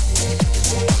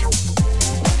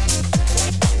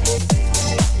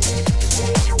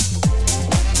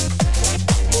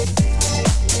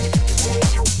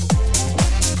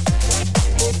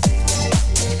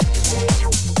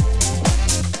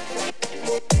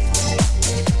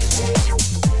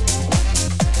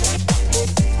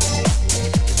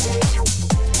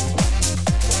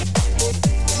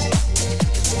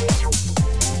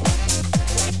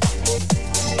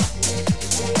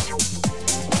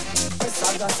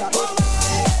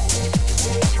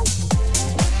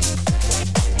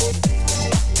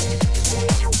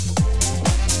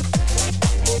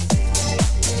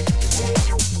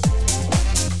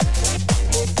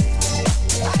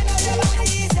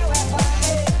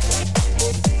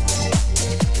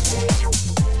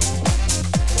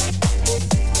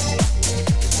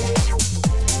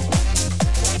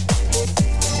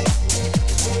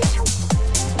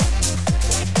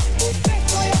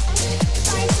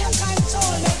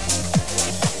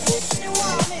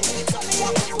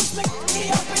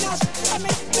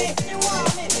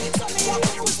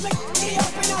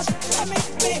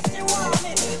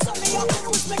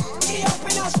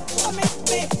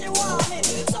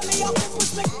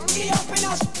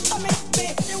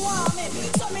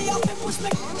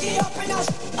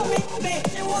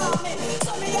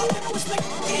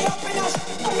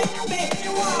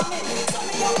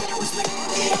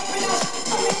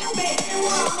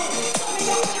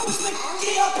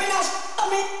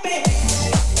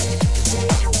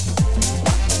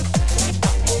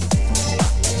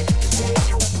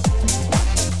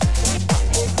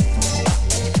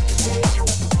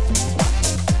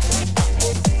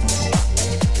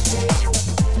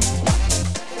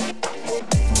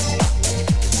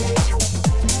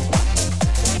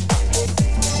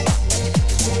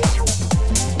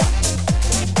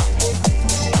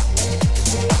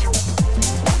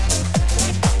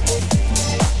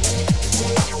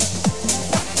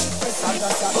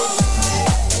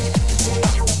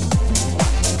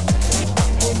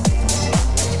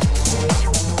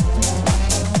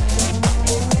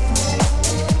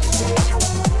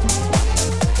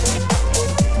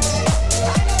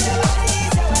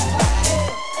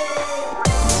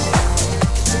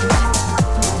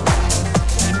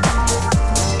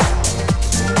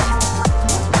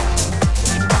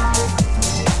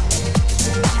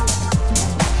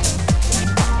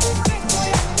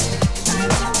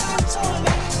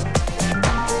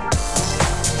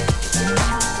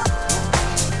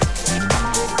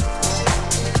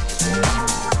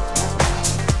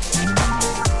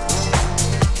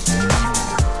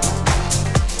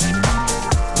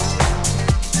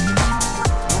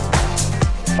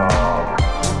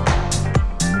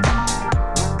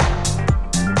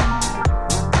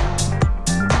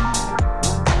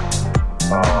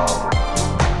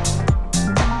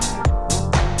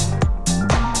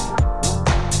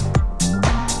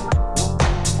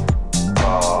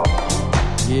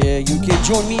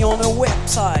 Join me on our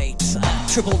website,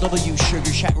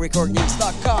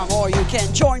 www.sugarshackrecordings.com, or you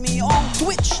can join me on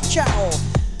Twitch channel.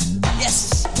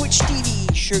 Yes, Twitch TV,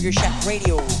 Sugar Shack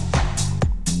Radio.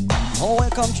 All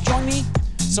welcome to join me.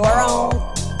 So around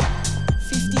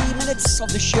 50 minutes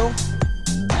of the show.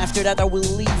 After that, I will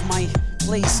leave my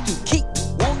place to Keith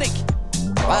Wolnick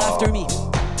right after me.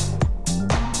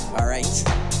 All right,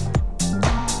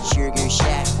 Sugar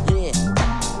Shack, yeah.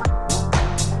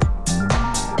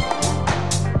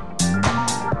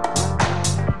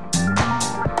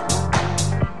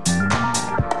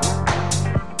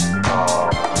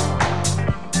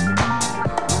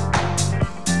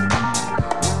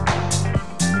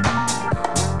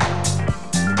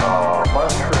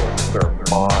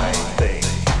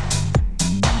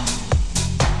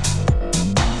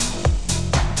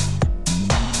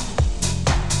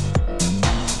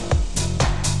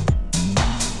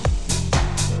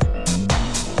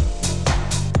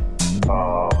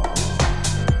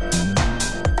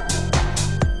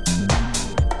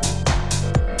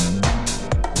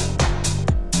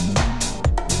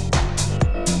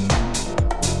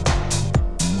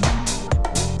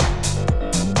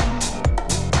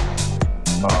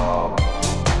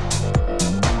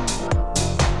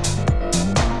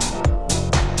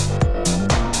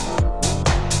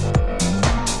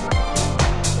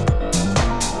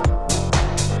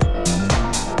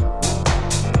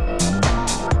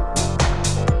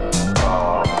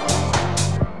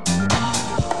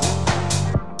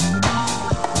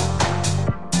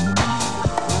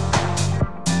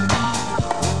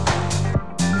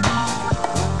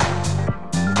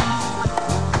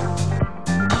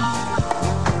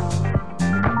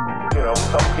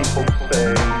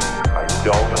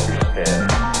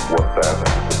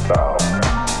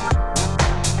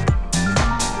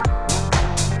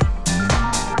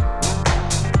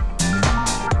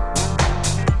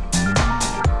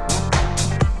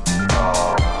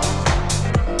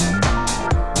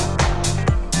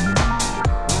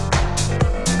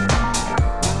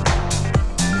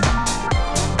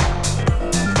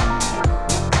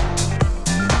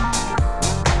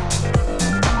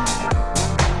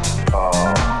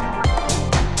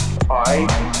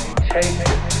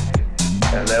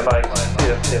 I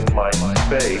sit in my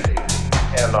space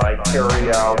and I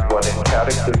carry out what in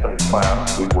catechism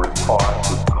class we were taught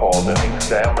is called an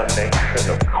examination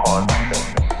of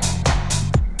conscience.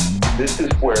 This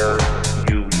is where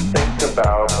you think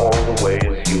about all the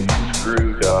ways you've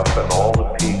screwed up and all the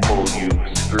people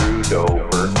you've screwed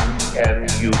over, and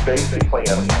you basically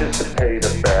anticipate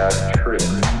a bad trip.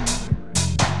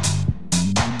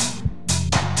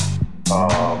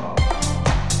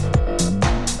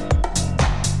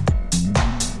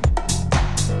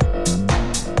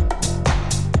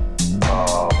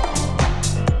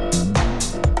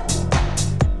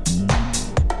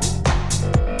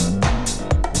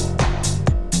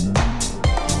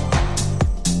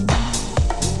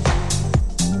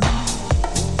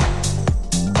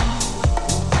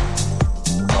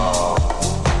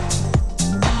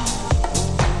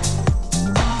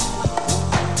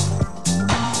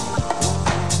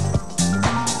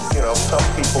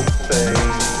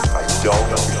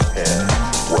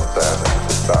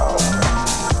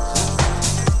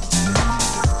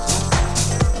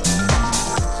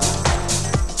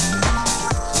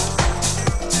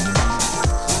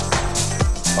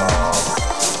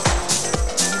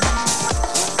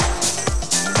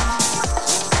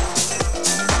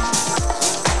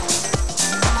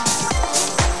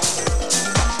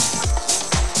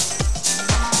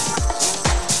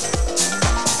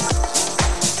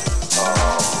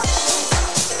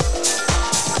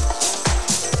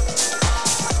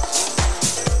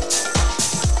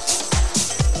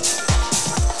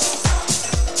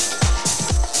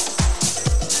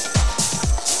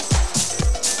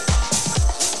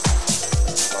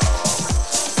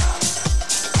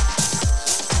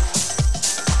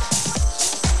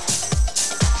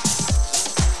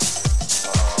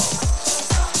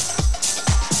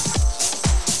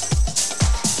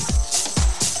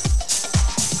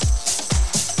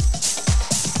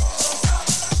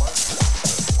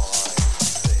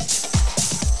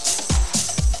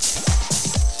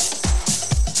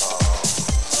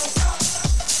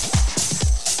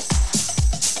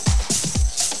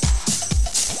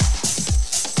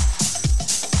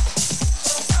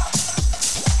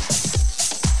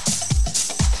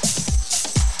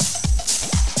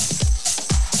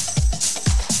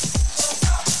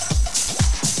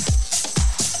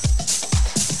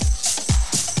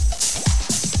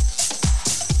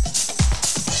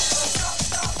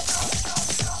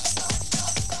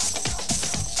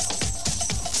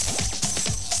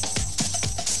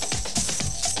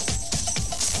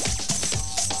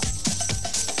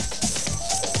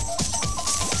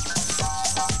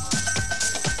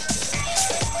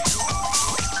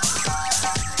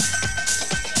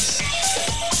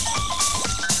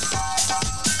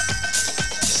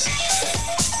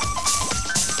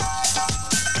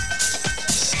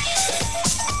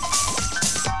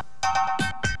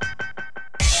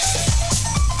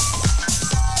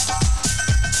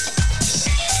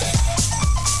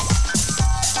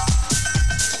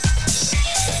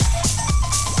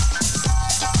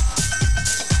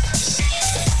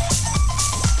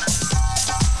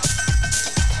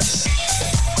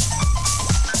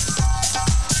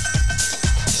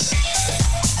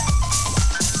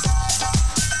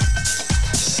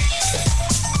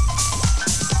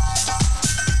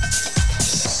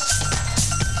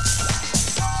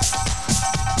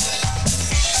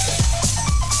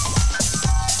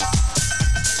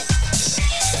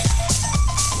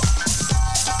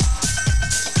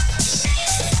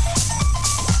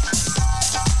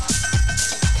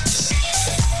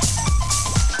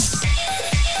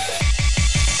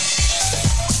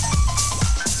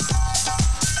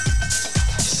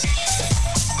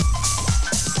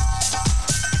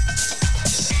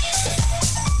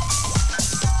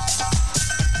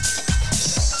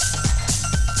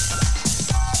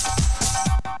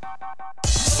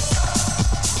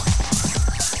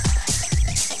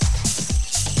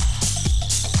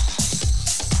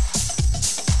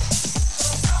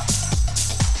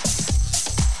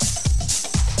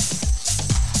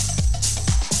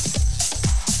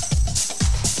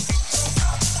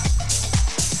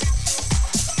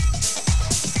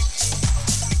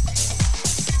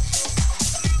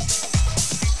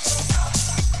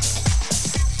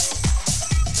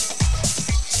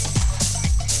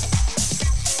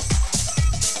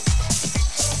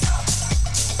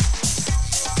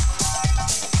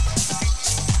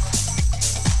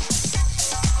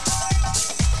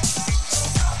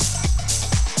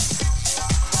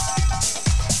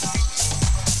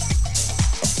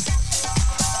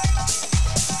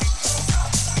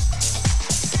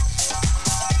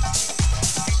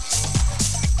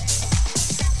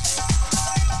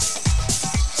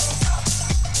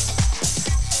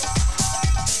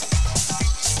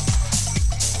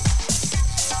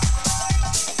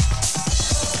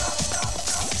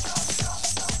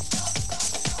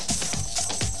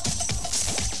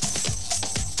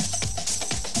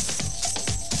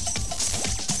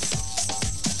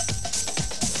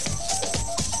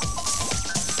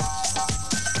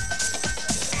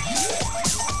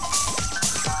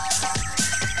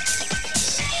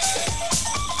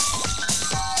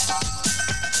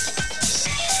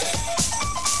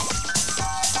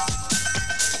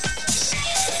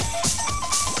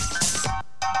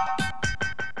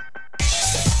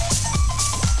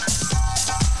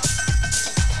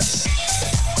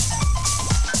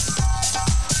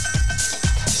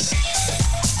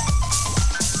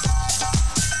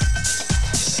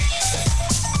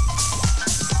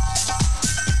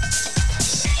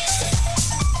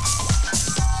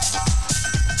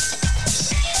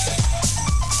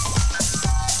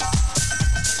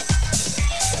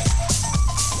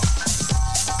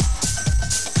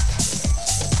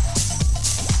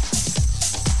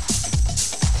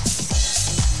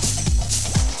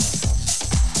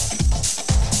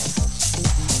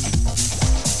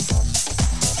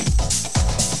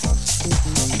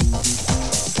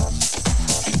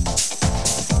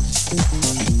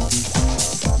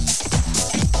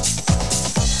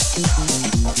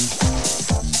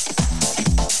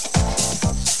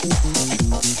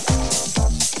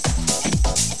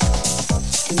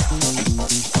 You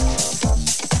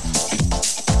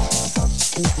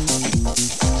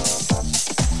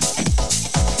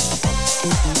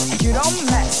don't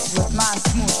mess with my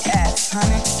smooth ass,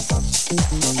 honey.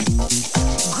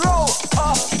 Grow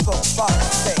up for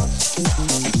fuck's sake.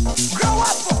 Grow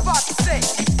up for fuck's sake.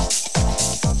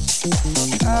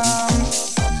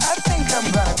 I think I'm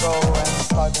gonna go and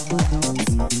plug in my nose.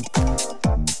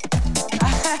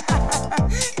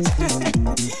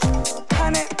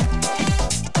 Honey,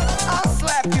 I'll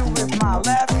slap you with my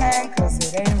left hand 'cause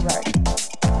it ain't right.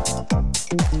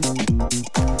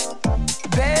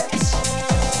 Bitch,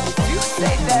 if you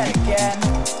say that again,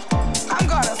 I'm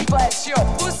gonna splash your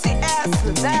pussy ass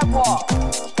with that wall.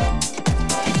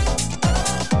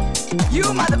 You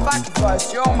motherfucker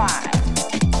lost your mind.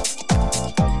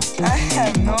 I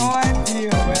have no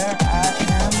idea where I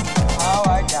am, how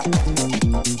I got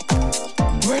here.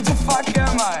 Where the fuck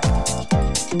am I?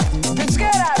 Bitch,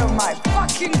 get out of my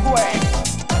fucking way.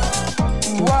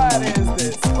 What is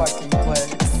this fucking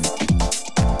place?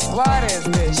 What is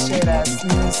this shit ass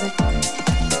music?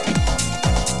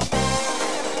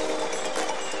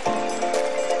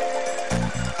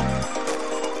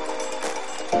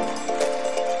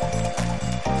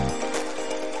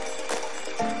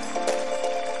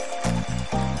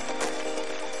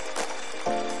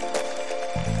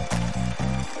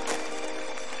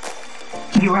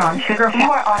 You are on Sugar Shack.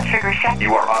 You are on Sugar Shack.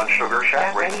 You are on Sugar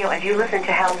Shack Radio, and you listen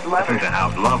to House Lovers. Listen to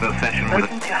House Love Session with...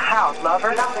 Listen to House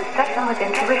Lovers. Session with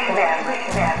IntuitionM.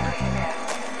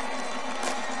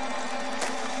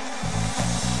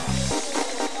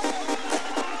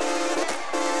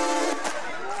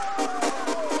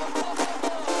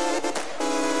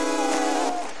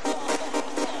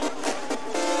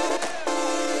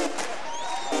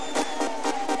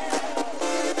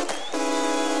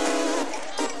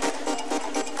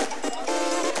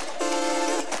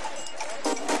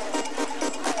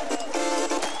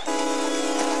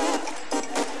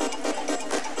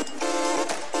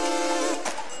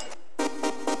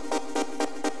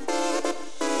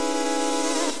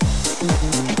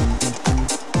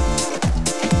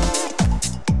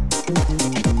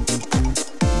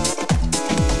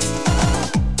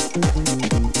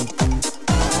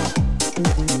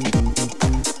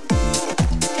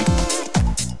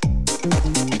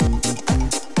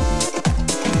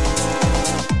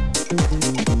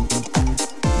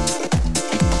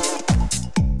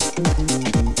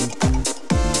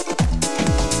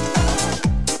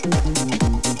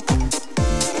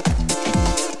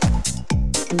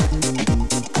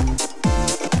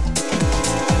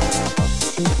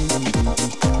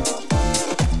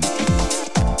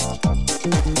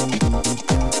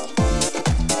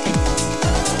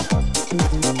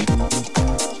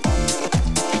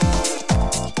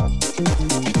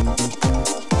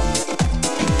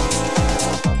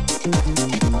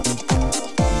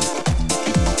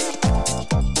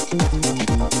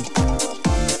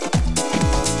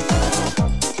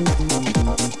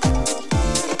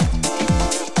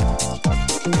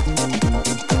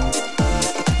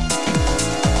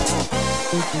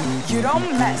 You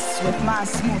don't mess with my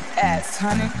smooth ass,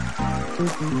 honey.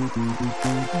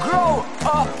 Grow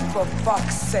up for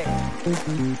fuck's sake.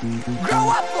 Grow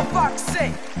up for fuck's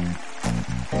sake.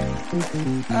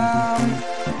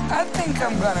 I think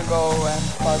I'm gonna go and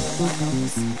plug in my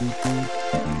nose.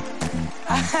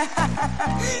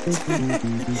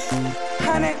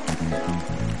 Honey,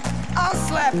 I'll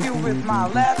slap you with my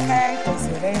left hand 'cause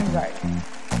it ain't right.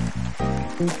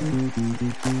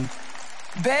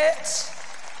 Bitch,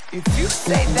 if you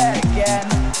say that again,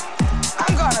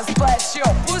 I'm gonna splash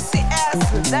your pussy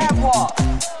ass with that wall.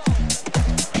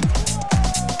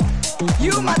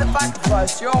 You motherfucker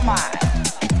lost your mind.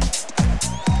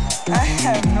 I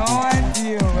have no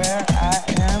idea where I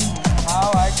am,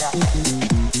 how I got here.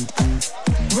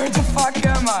 Where the fuck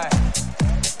am I?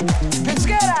 Bitch,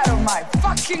 get out of my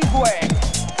fucking way.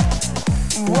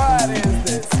 What is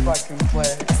this fucking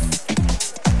place?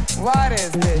 What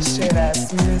is this shit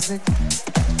ass music?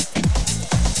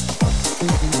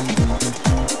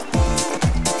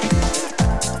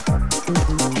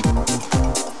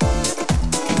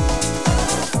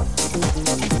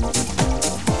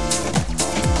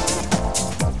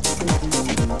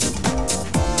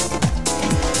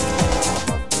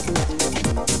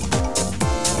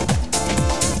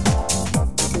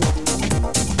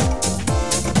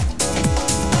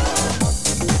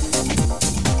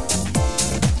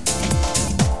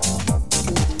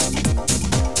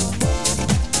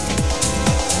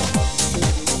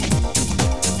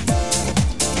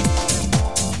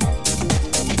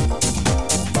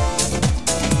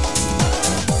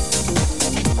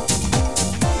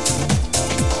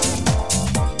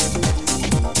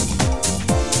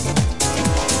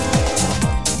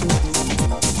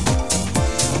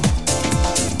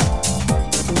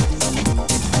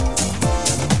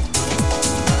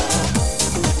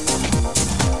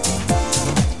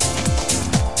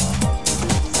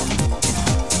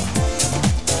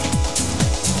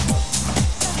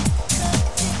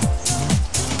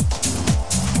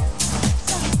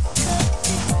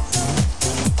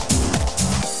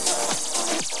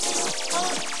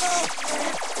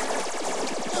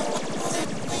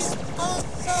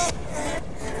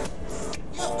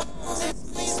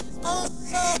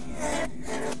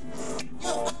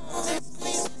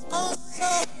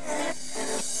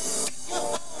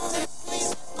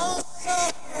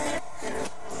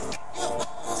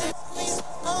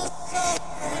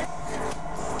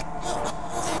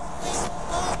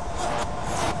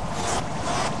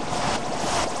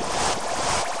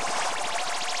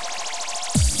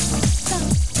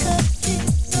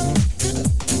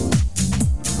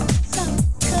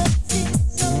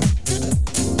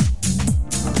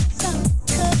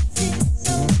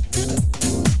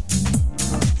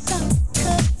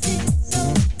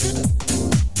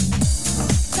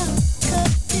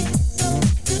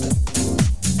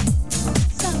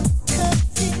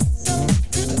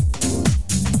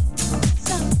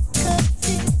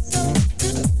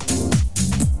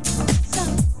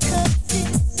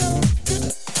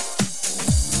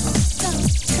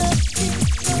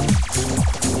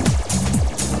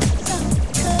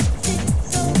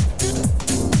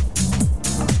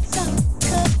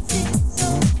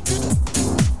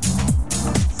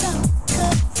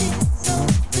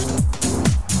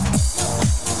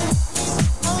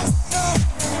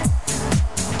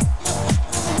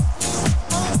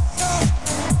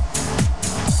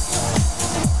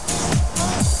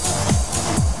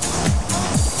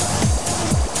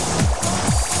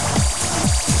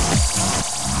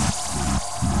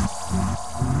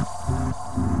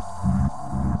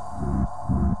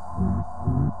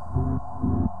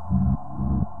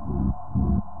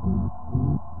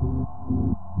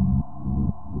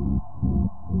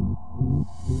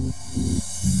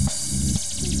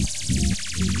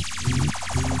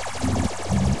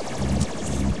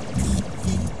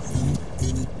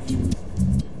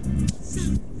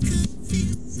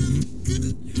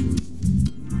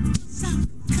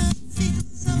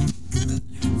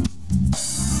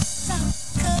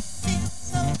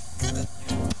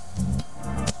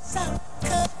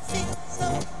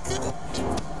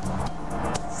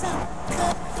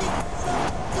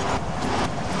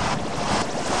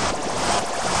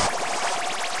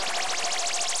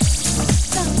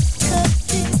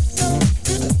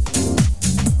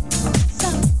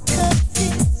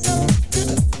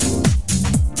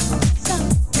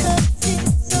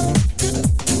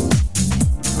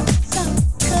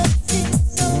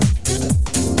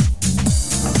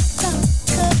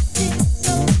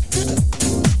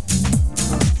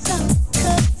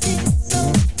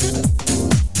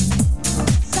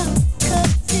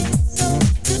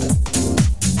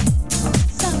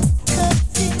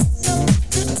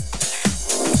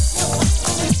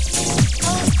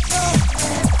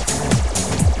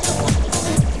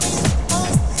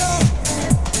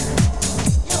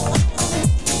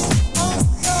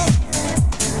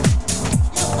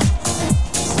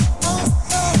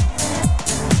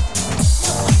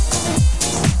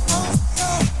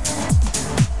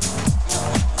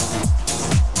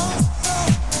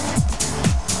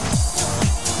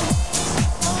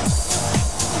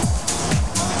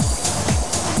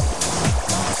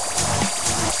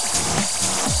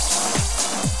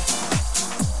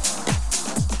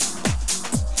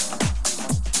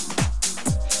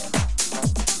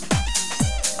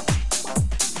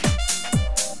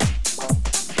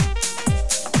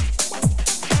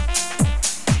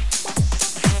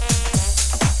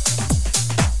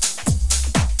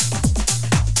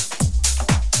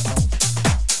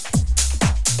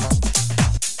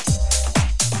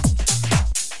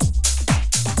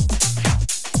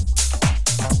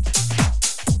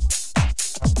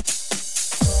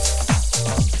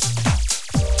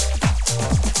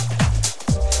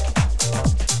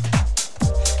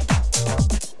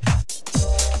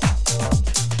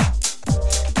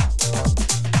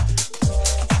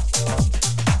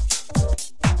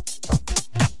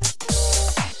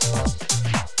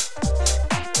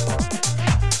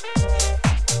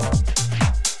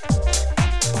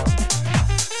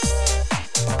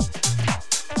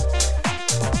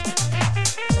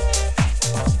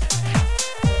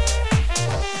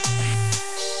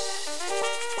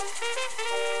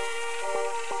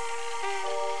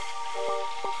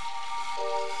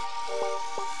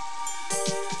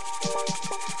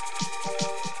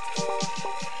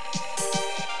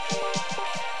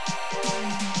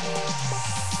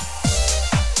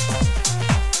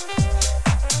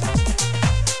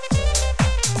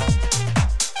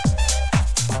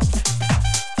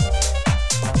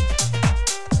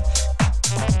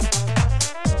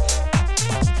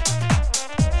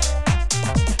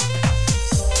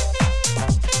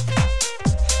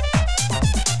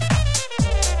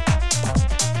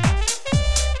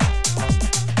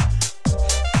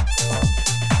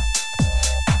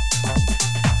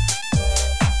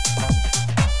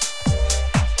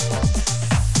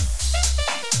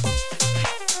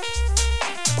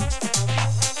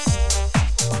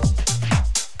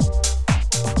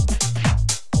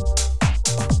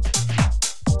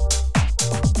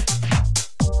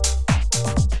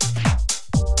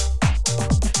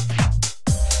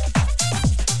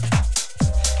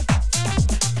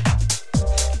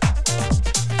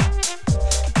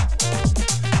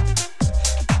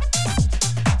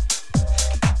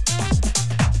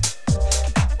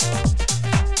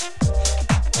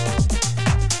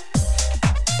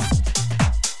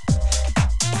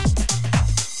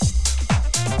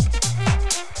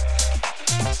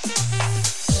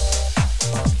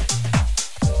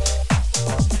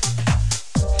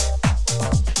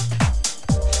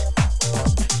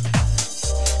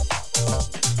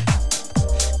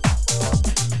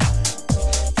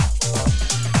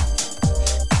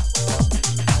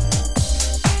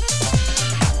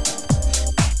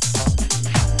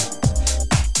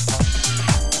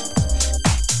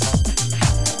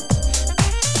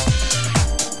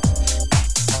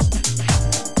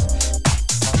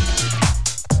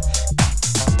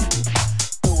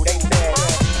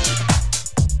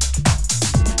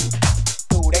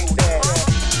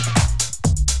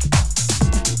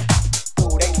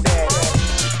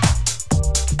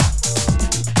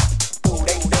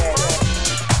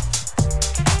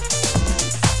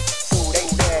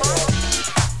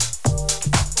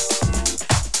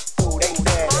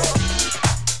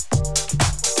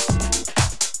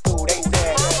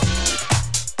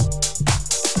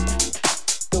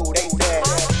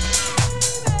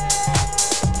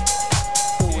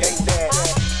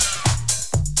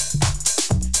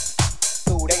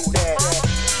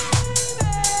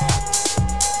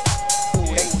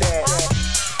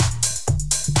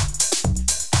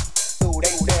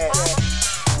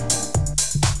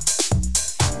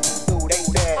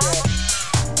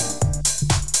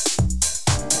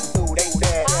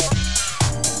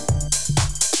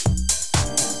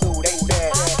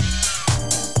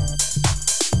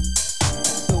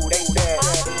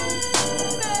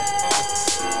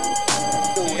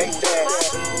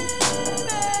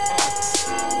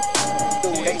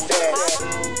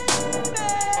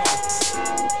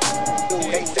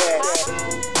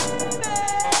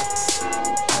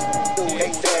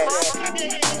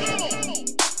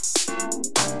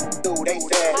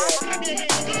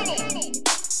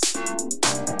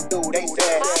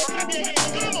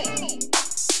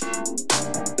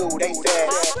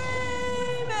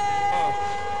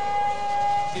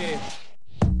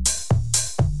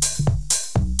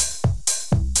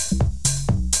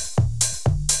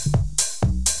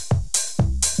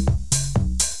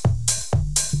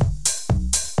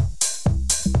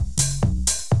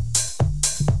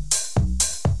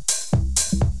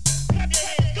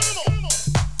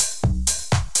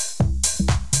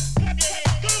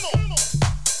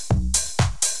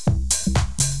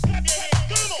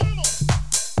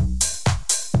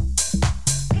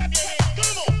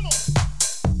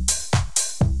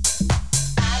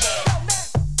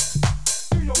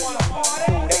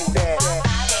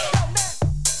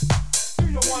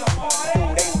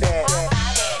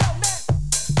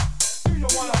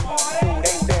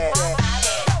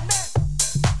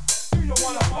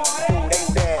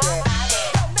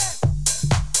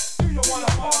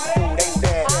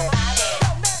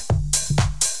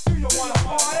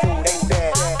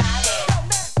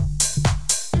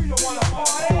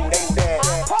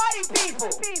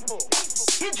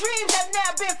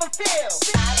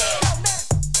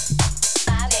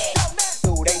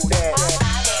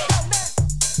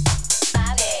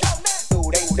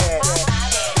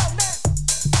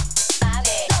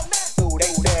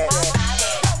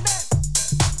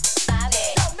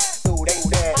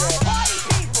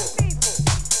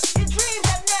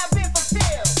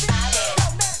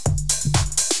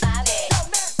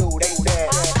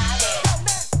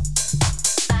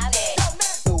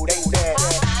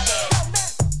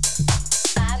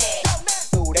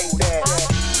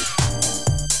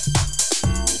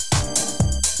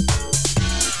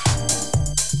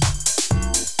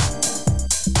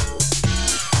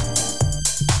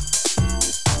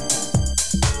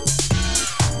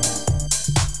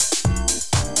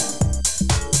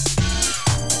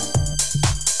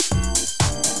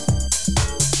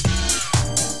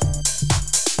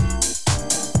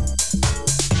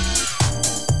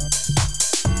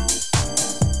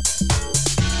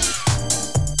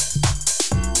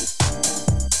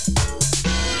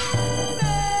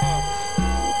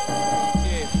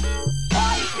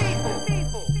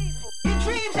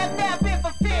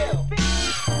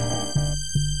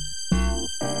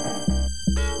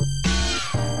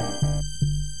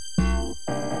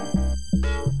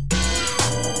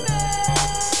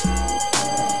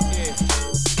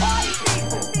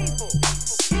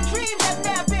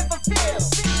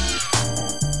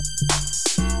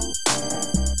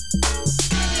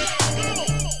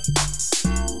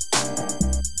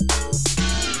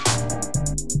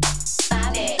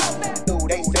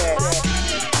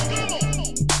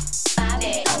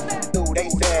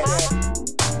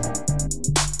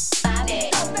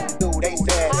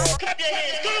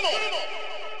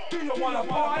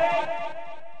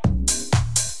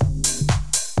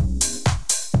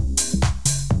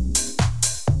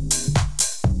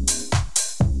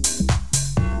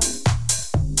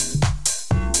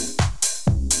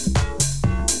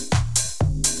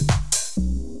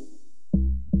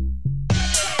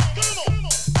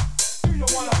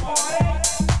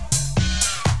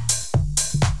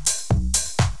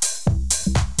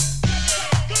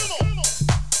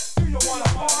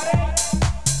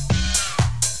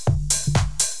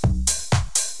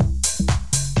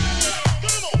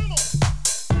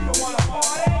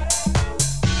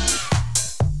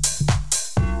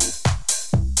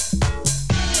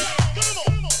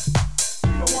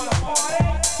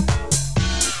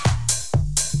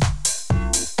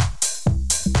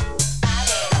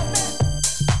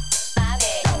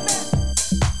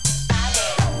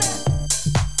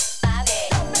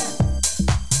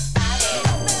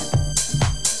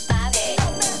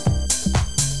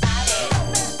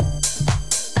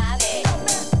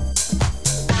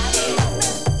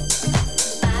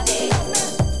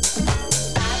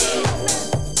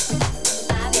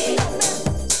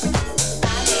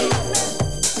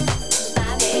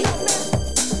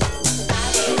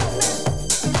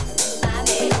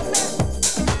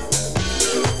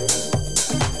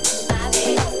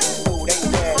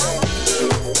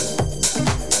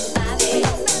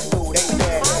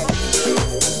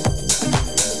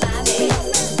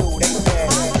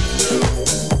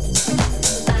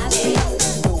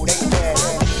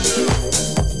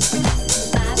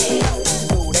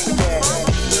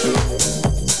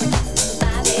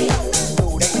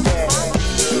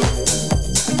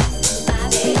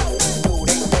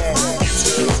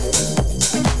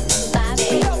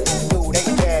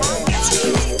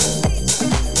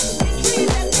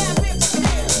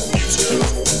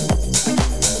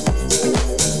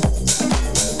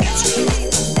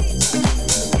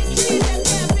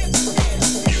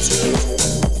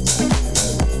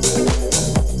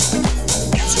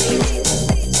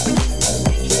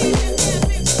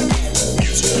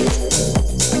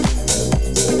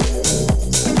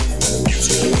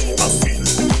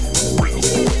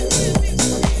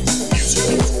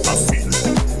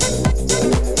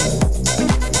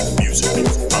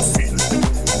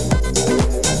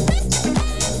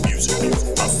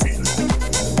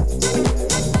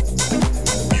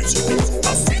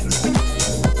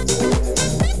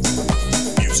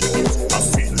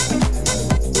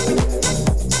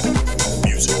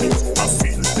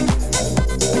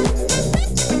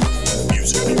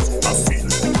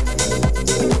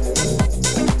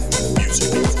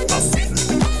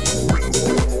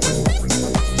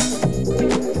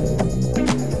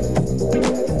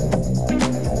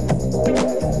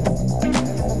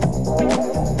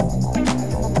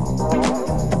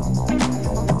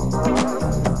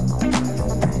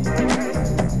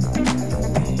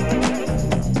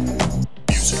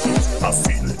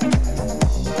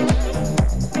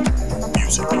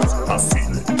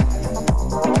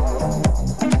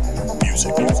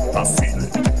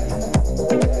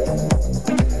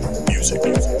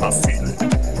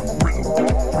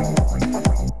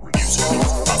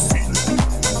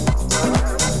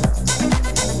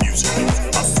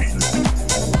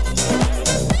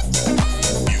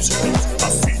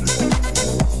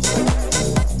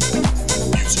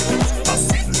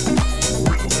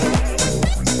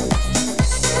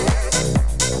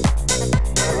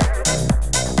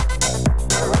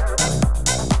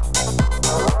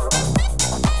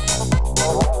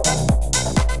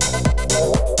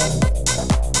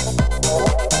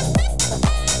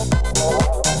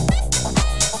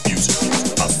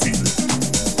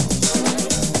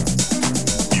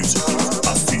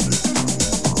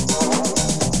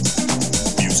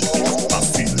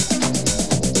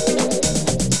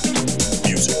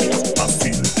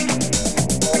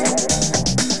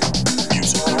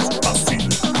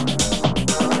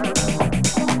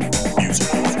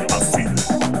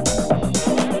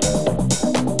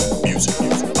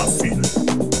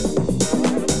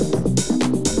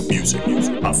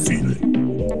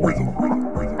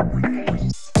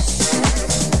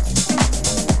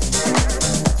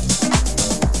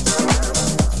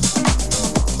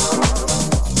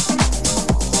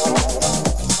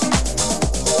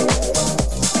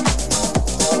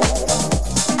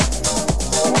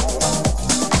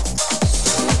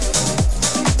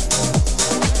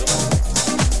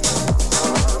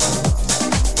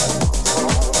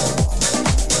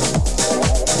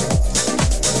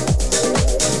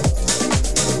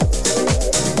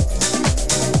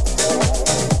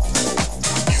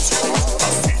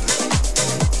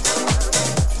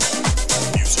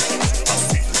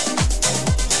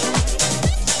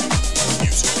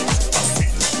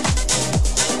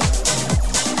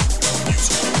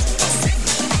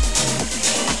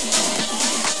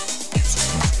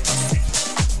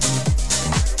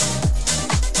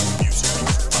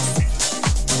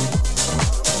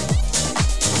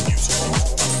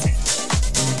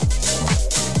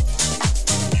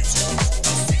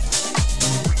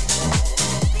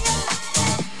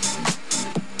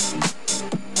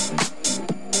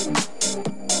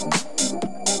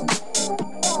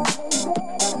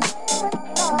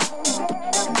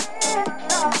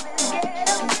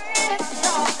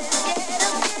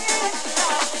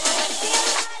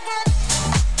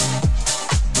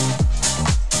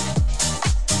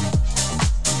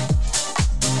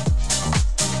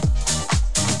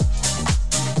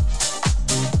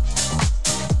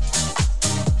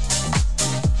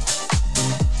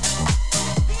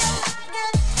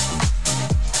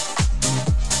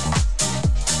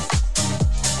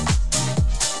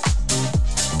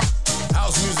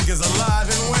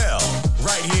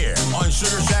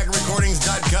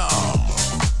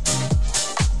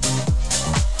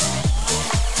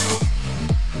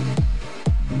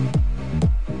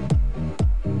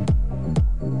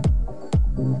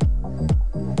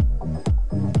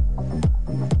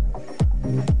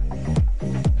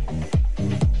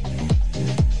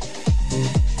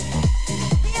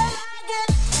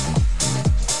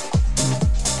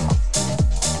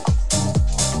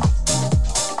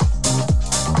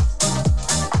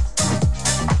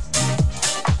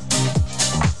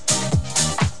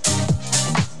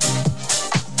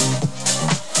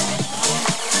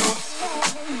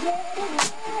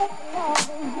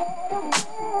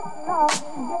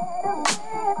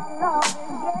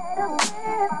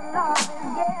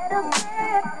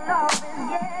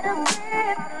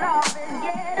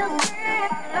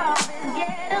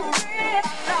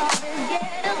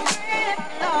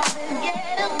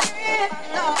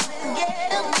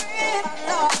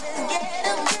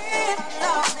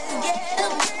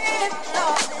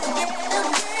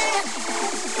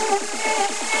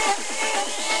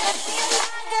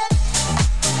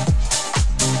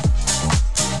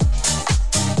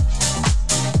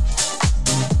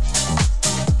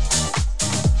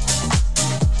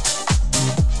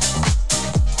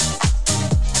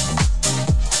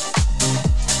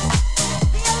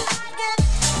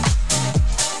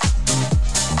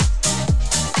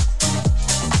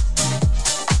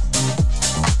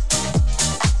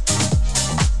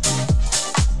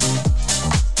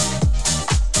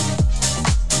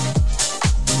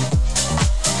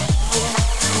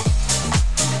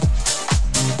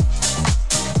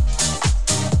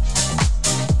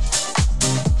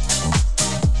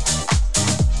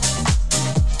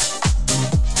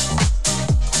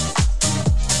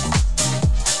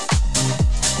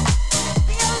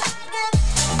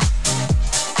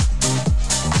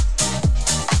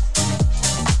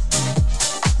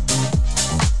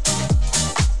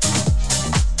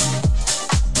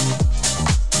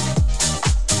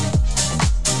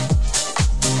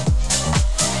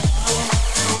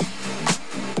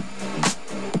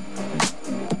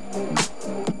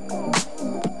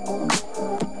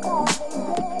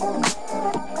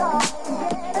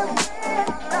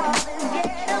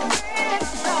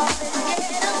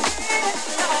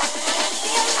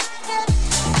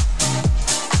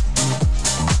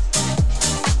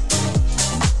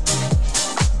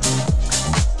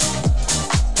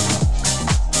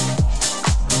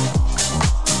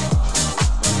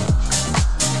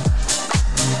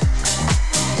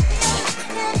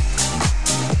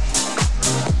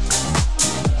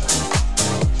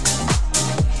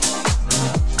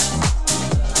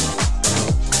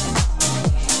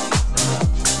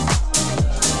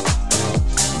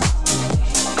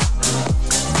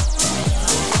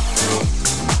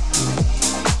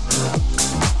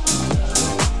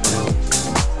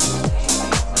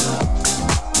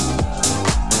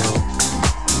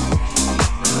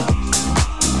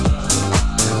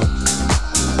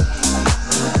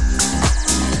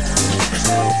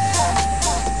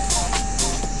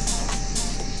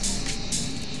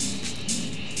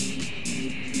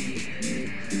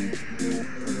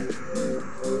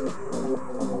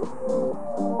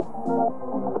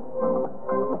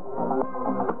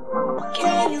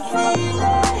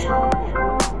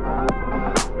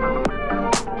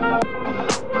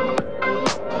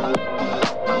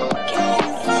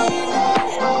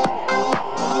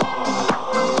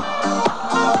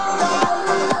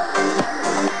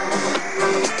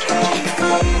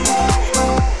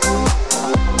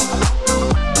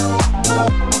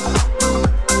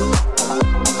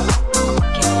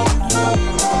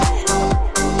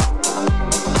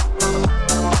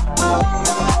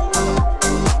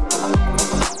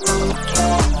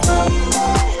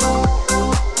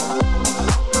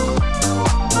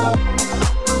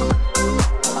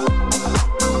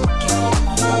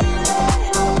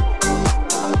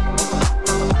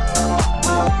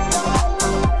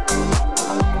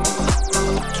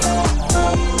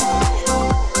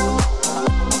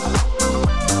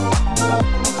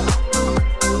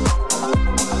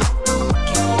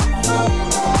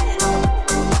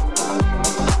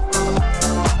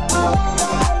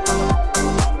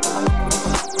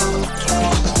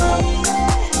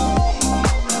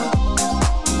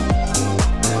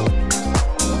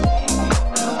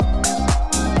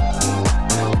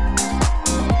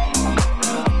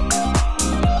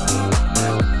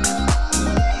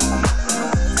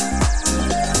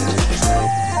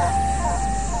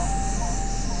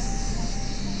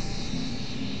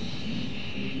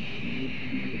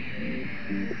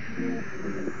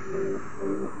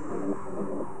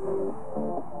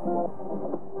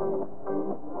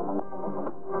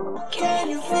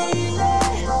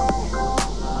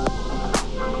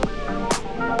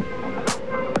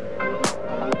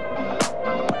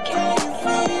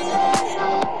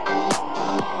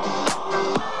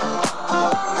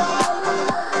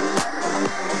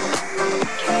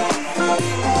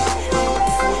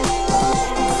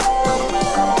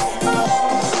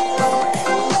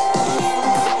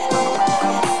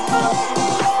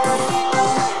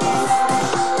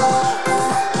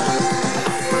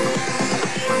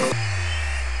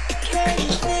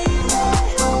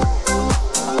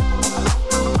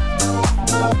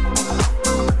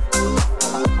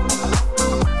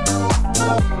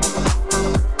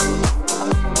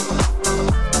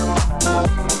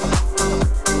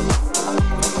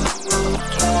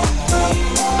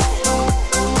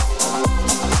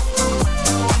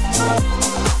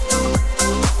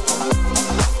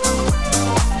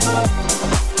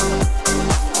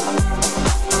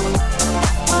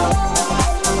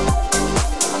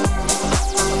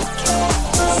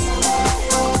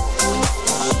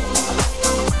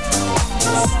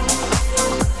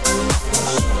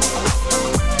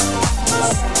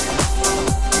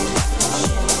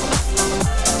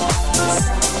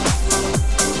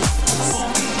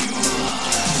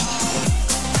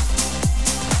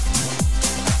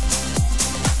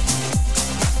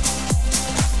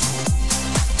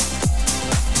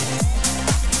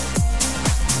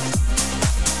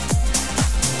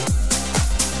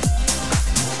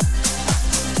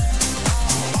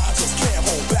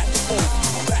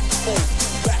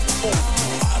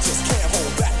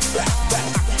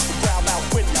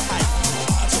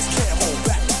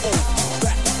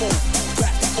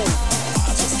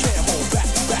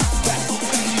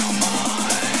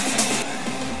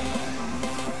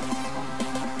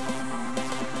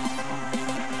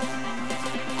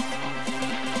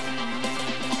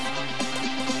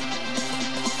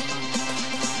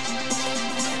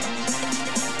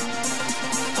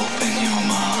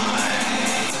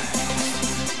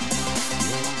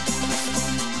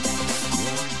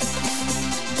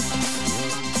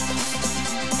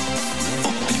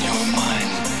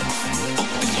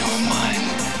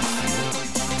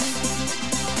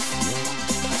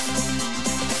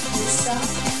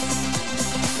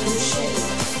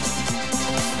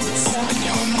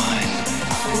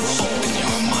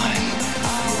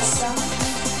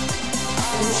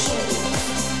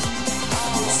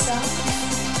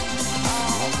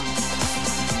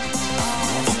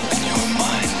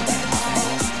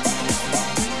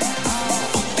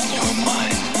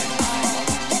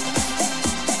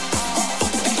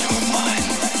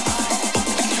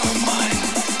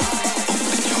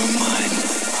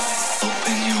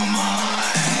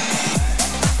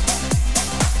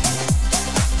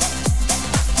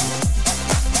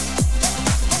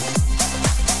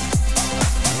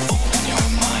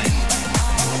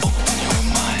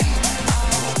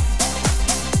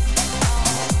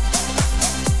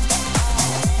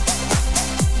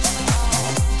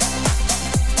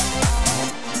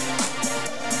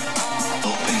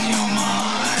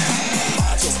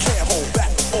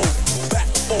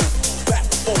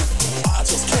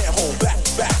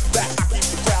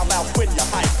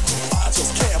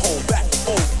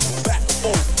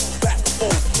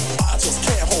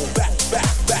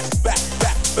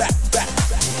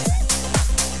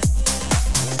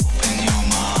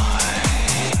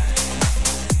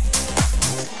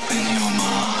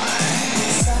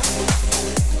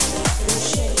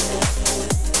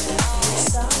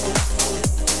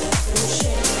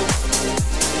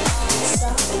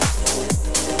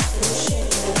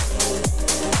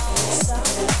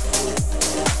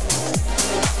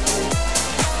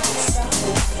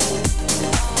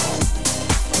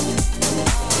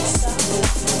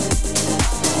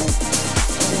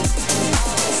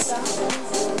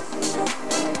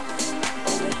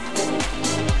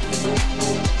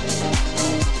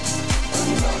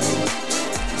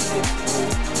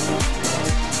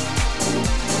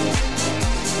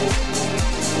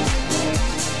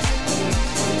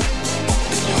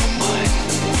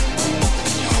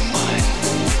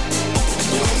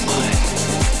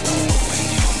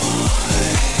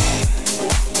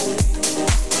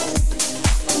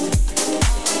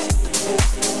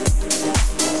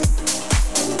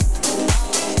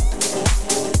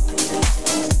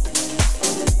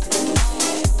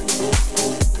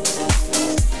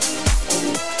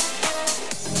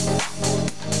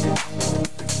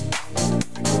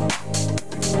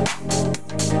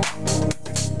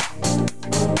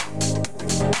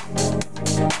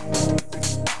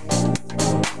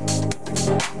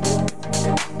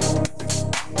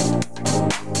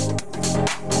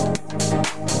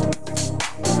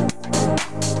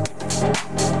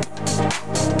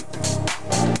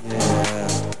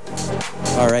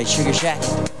 Alright, Sugar Shack.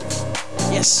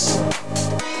 Yes.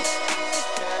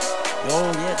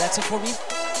 Oh yeah, that's it for me.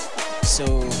 So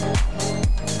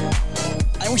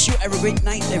I wish you a great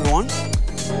night, everyone.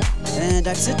 And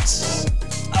that's it.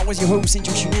 I was your host,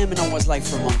 IntuitionM, and I was live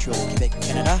from Montreal, Quebec,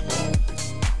 Canada.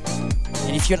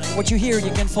 And if you like what you hear,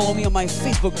 you can follow me on my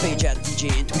Facebook page at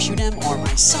DJ IntuitionM or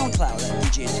my SoundCloud at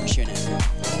DJ IntuitionM.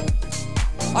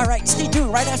 Alright, stay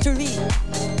tuned. Right after me,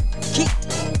 Keith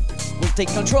will take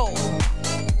control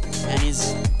and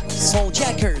his Soul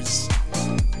Jackers.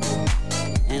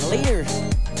 And later,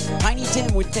 Tiny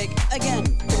Tim will take again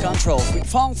the control with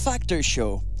Funk Factor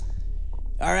Show.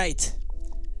 Alright,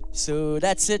 so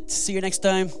that's it. See you next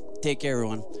time. Take care,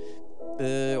 everyone.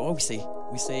 What we say?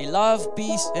 We say love,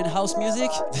 peace, and house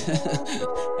music.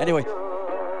 Anyway,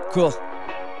 cool.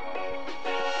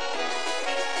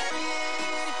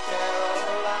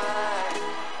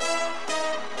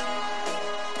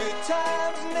 Good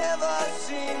times never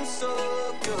seem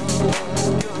so good.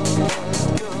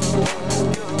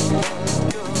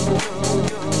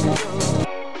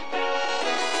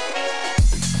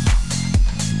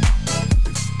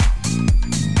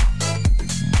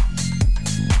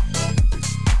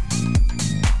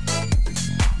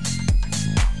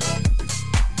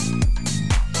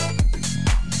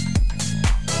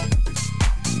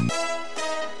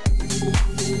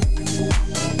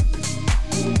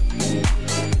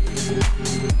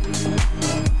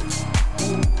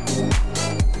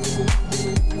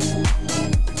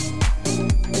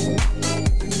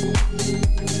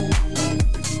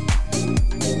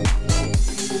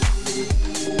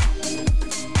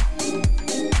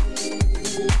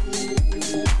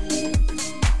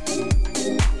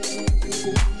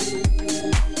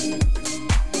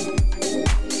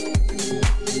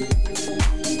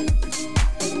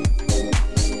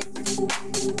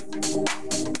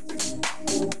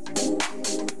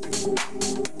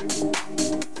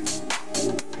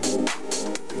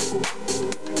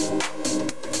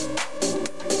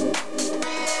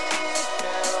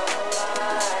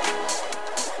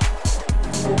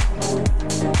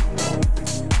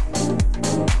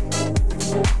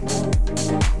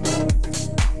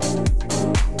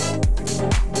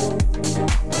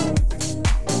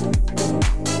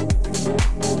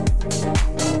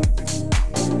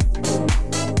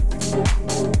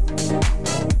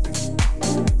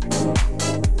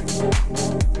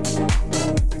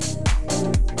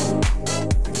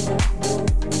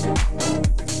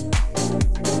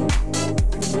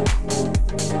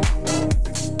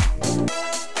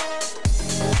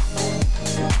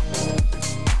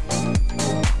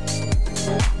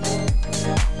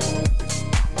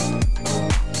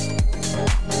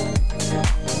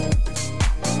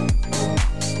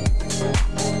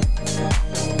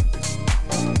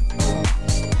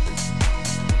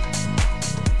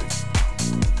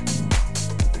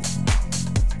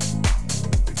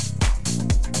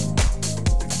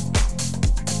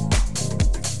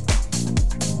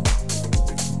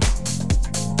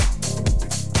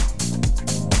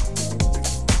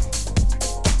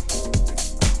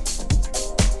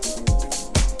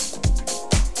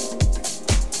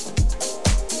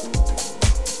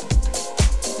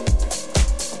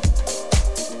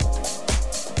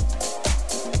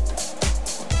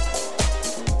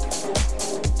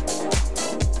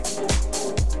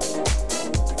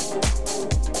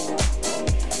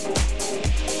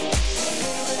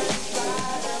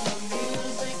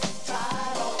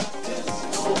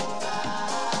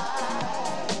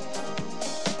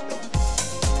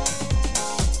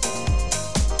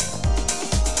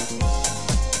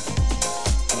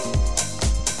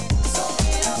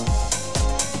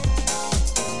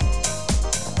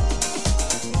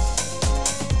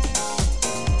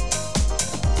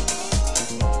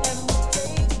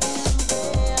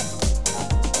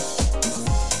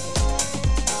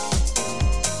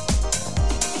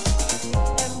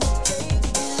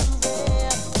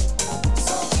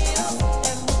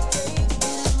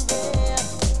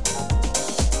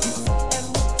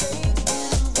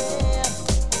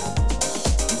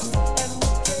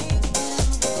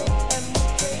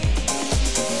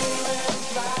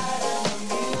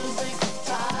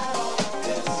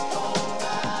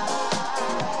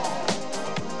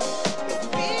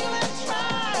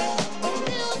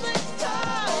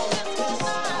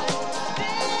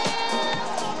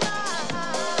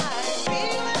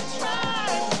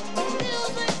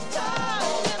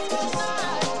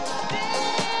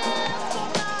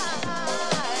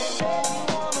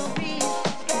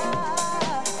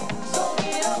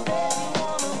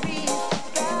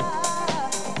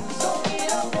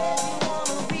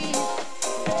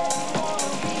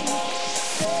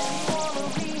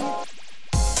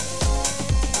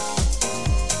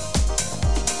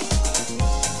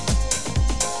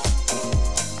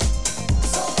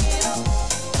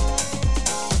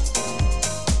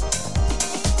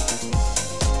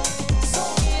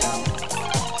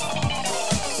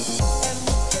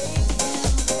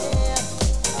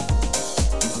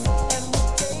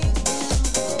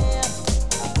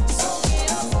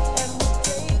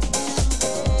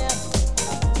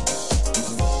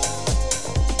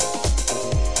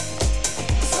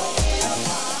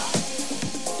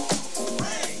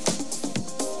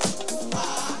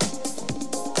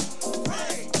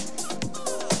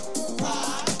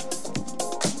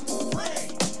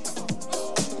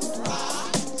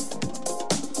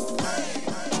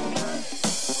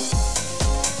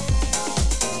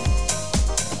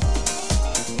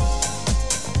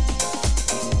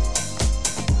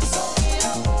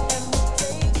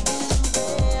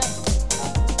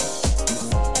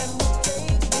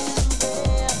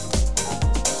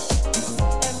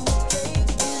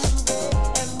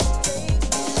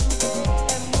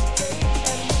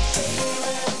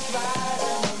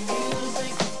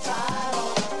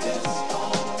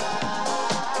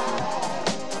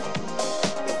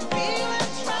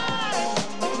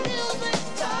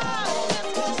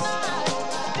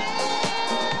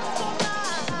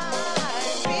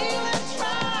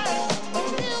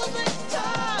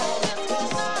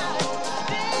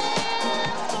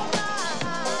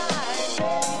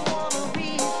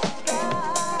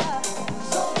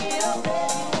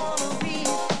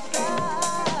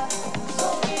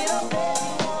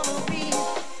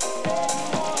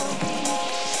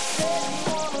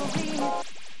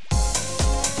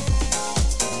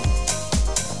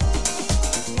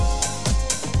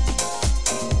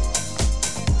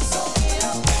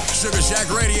 Sugar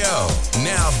Shack Radio.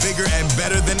 Now bigger and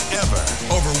better than ever.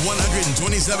 Over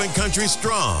 127 countries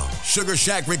strong.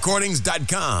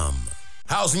 SugarShackRecordings.com.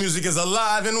 House music is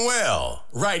alive and well.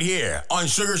 Right here on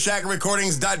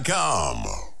SugarShackRecordings.com.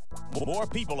 More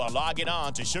people are logging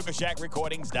on to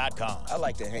SugarShackRecordings.com. I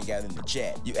like to hang out in the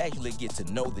chat. You actually get to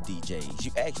know the DJs.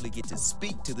 You actually get to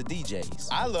speak to the DJs.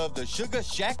 I love the Sugar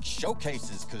Shack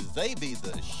showcases because they be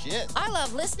the shit. I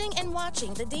love listening and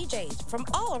watching the DJs from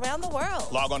all around the world.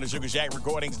 Log on to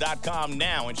SugarShackRecordings.com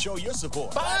now and show your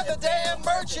support. Buy the damn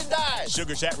merchandise.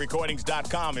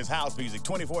 SugarShackRecordings.com is house music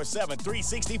 24/7,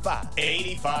 365.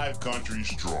 85 countries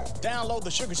strong. Download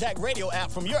the Sugar Shack Radio app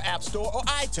from your app store or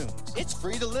iTunes. It's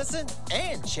free to listen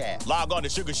and chat. Log on to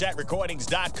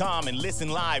SugarShackRecordings.com and listen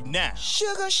live now.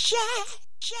 Sugar Shack.